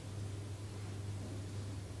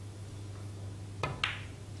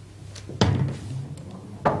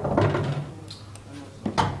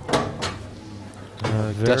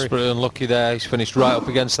 Desperately unlucky there. He's finished right up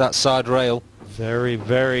against that side rail. Very,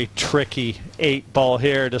 very tricky 8 ball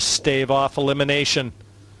here to stave off elimination.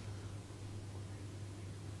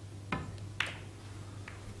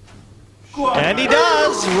 And he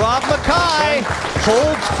does. Rob McKAY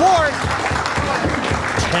holds forth.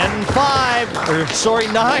 10-5, or sorry,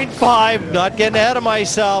 9-5. Not getting ahead of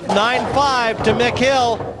myself. 9-5 to Mick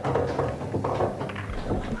Hill.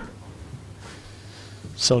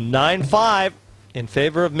 So 9-5 in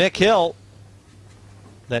favor of Mick Hill.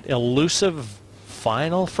 That elusive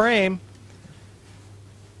final frame.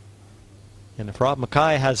 And if Rob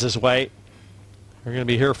McKAY has his way, we're going to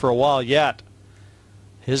be here for a while yet.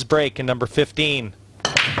 His break in number 15.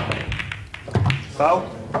 Foul.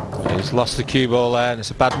 He's lost the cue ball there, and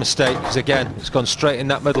it's a bad mistake because again, it's gone straight in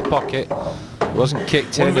that middle pocket. It wasn't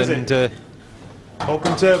kicked in, and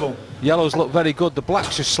open table. Yellows look very good. The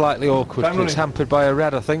black's just slightly awkward. It's hampered by a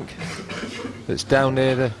red, I think. That's down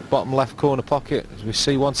near the bottom left corner pocket. As we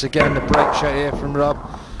see once again the break shot here from Rob,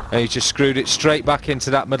 and he's just screwed it straight back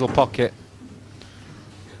into that middle pocket.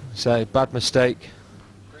 So bad mistake.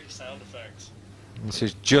 Great sound effects. This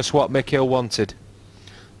is just what Mick Hill wanted.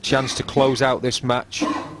 Chance to close out this match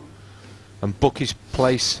and book his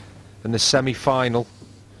place in the semi-final.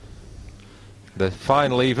 The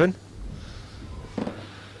final even.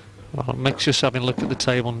 Well, Mick's just having a look at the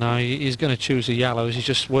table now. He's going to choose the yellows. He's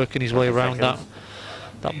just working his way around that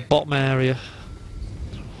bottom area.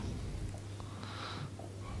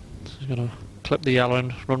 So he's going to clip the yellow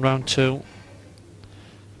and run round 2.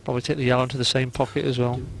 Probably take the yellow into the same pocket as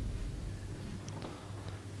well.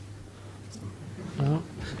 No,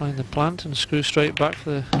 playing the plant and screw straight back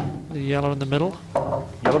for the yellow in the middle.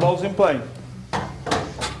 Yellow ball's in play.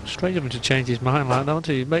 Strange of him to change his mind like that, don't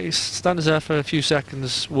he? He stands there for a few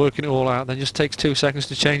seconds working it all out, then just takes 2 seconds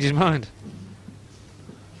to change his mind.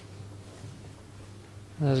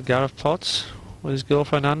 There's Gareth Potts with his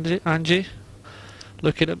girlfriend Angie,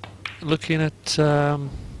 looking at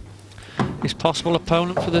his possible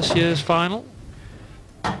opponent for this year's final.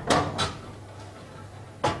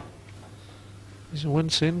 He's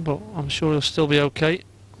wincing, but I'm sure he'll still be okay.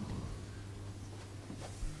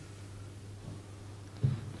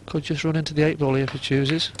 Could just run into the 8 ball here if he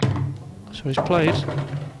chooses. So he's played.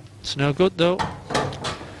 It's no good though.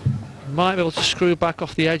 Might be able to screw back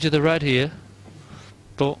off the edge of the red here,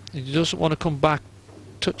 but he doesn't want to come back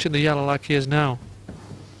touching the yellow like he is now.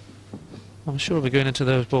 I'm sure he'll be going into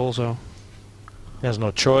those balls though. He has no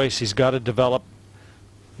choice. He's got to develop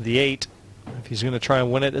the 8 if he's going to try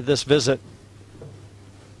and win it at this visit.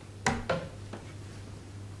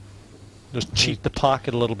 Just cheat the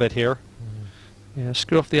pocket a little bit here. Yeah,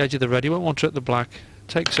 screw off the edge of the red. He won't want to hit the black.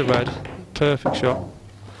 Takes a red. Perfect shot.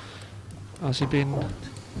 Has he been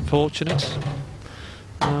fortunate?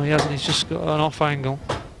 No, he hasn't. He's just got an off angle.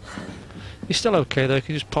 He's still okay though. He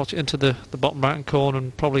can just pot it into the bottom right hand corner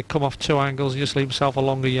and probably come off 2 angles and just leave himself a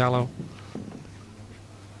longer yellow.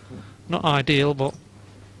 Not ideal, but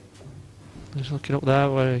he's looking up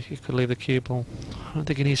there where he could leave the cue ball. I don't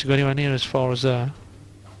think he needs to go anywhere near as far as there.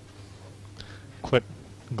 Quick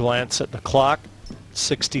glance at the clock.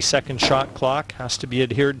 60-second shot clock has to be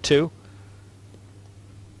adhered to.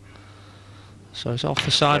 So he's off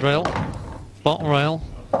the side rail, bottom rail,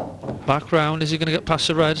 back round. Is he going to get past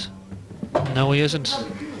the red? No, he isn't.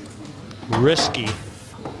 Risky,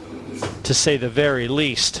 to say the very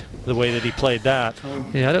least, the way that he played that.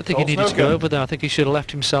 Yeah, I don't think he needed to go over there. I think he should have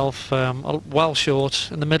left himself well short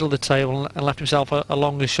in the middle of the table and left himself a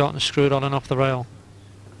longer shot and screwed on and off the rail.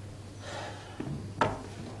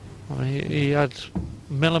 I mean, he had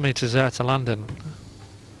millimetres there to land in.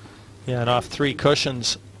 Yeah, and off 3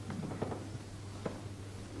 cushions.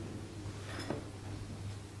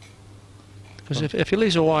 Because if he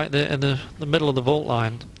leaves a white in the middle of the vault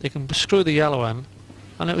line, he can screw the yellow in.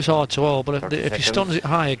 I know it's hard to hold, but if he stuns it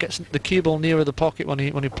high, it gets the cue ball nearer the pocket when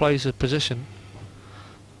he plays the position.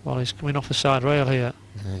 Well, he's coming off the side rail here.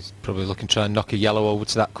 He's probably looking to try and knock a yellow over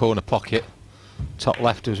to that corner pocket. Top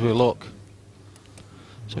left as we look.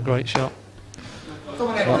 It's a great shot.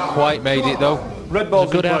 Not quite made it though. Red ball's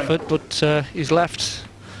It's a good in play. effort, but he's left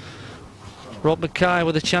Rob McKAY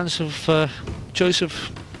with a chance of choice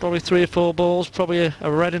of probably 3 or 4 balls, probably a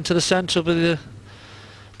red into the centre will be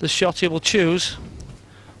the shot he will choose.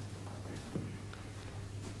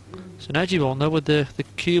 It's an edgy one though, with the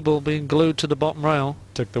cue ball being glued to the bottom rail.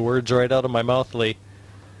 Took the words right out of my mouth, Lee.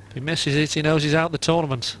 If he misses it, he knows he's out the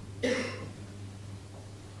tournament.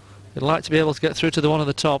 He'd like to be able to get through to the one at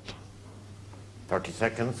the top. 30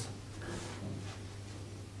 seconds.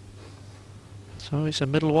 So it's a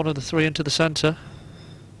middle one of the 3 into the centre.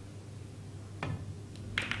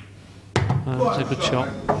 It's a good shot.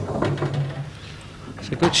 It's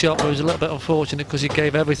a good shot, but it was a little bit unfortunate because he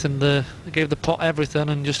gave everything he gave the pot everything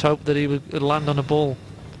and just hoped that he would land on a ball.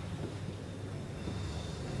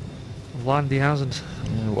 Land he hasn't.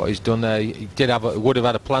 Yeah, what he's done there, he would have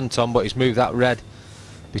had a plant on, but he's moved that red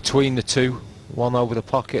between the 2, one over the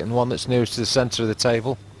pocket and one that's nearest to the centre of the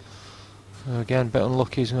table. Again, a bit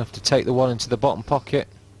unlucky. He's going to have to take the one into the bottom pocket.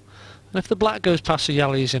 And if the black goes past the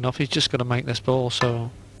yellow easy enough, he's just going to make this ball,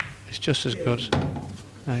 so it's just as good.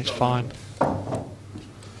 And it's fine.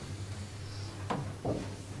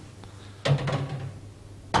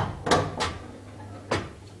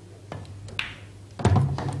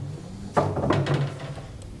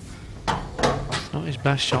 It's not his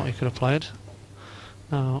best shot he could have played.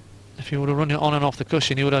 Now, if he would have run it on and off the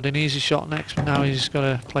cushion, he would have had an easy shot next, but now he's got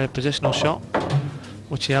to play a positional shot,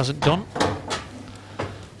 which he hasn't done.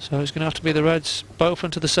 So it's going to have to be the reds both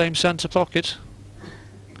into the same centre pocket.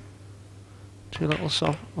 2 little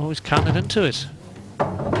soft. Oh, he's canted into it.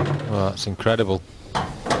 Well, that's incredible,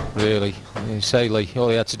 really. You say, Lee, all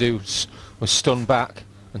he had to do was stun back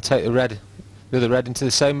and take the other red into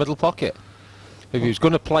the same middle pocket. If he was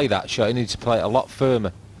going to play that shot, he needs to play it a lot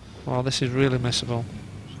firmer. Well, this is really missable.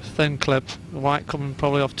 Thin clip, white coming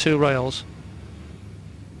probably off 2 rails.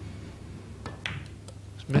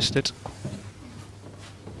 He's missed it.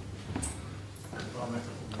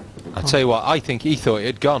 I tell you what, I think he thought it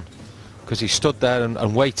had gone because he stood there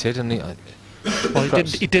and waited, and Well,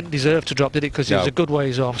 he didn't deserve to drop, did he? Because he was a good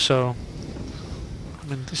ways off. So I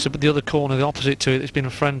mean, it's the other corner, the opposite to it, it's been a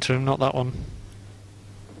friend to him, not that one.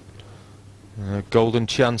 Golden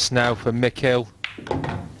chance now for Mick Hill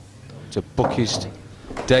to book his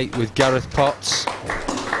date with Gareth Potts.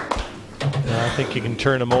 I think you can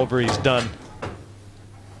turn him over, he's done.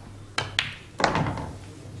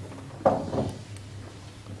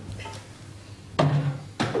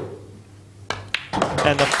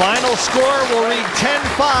 And the final score will read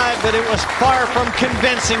 10-5, but it was far from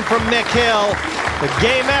convincing from Mick Hill. The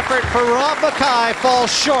game effort for Rob McKay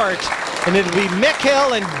falls short, and it'll be Mick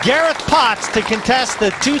Hill and Gareth Potts to contest the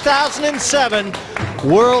 2007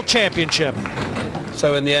 World Championship.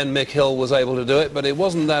 So in the end, Mick Hill was able to do it, but it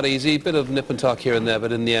wasn't that easy. Bit of nip and tuck here and there,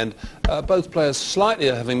 but in the end, both players slightly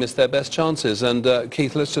having missed their best chances. And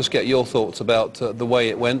Keith, let's just get your thoughts about the way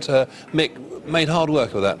it went. Mick made hard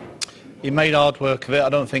work of that. He made hard work of it. I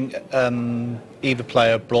don't think either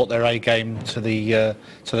player brought their A game to the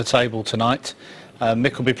table tonight.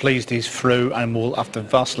 Mick will be pleased he's through and will have to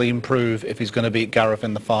vastly improve if he's going to beat Gareth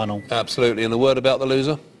in the final. Absolutely. And a word about the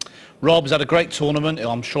loser? Rob's had a great tournament.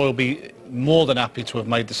 I'm sure he'll be more than happy to have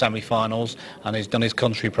made the semi-finals, and he's done his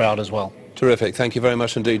country proud as well. Terrific. Thank you very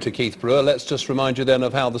much indeed to Keith Brewer. Let's just remind you then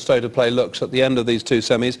of how the state of play looks at the end of these two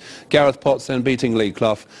semis. Gareth Potts then beating Lee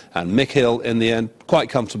Clough, and Mick Hill in the end quite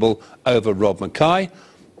comfortable over Rob McKay.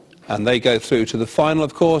 And they go through to the final,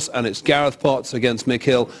 of course, and it's Gareth Potts against Mick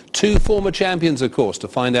Hill, two former champions, of course, to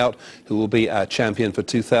find out who will be our champion for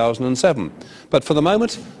 2007. But for the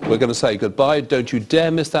moment, we're going to say goodbye. Don't you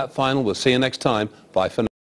dare miss that final. We'll see you next time. Bye for now.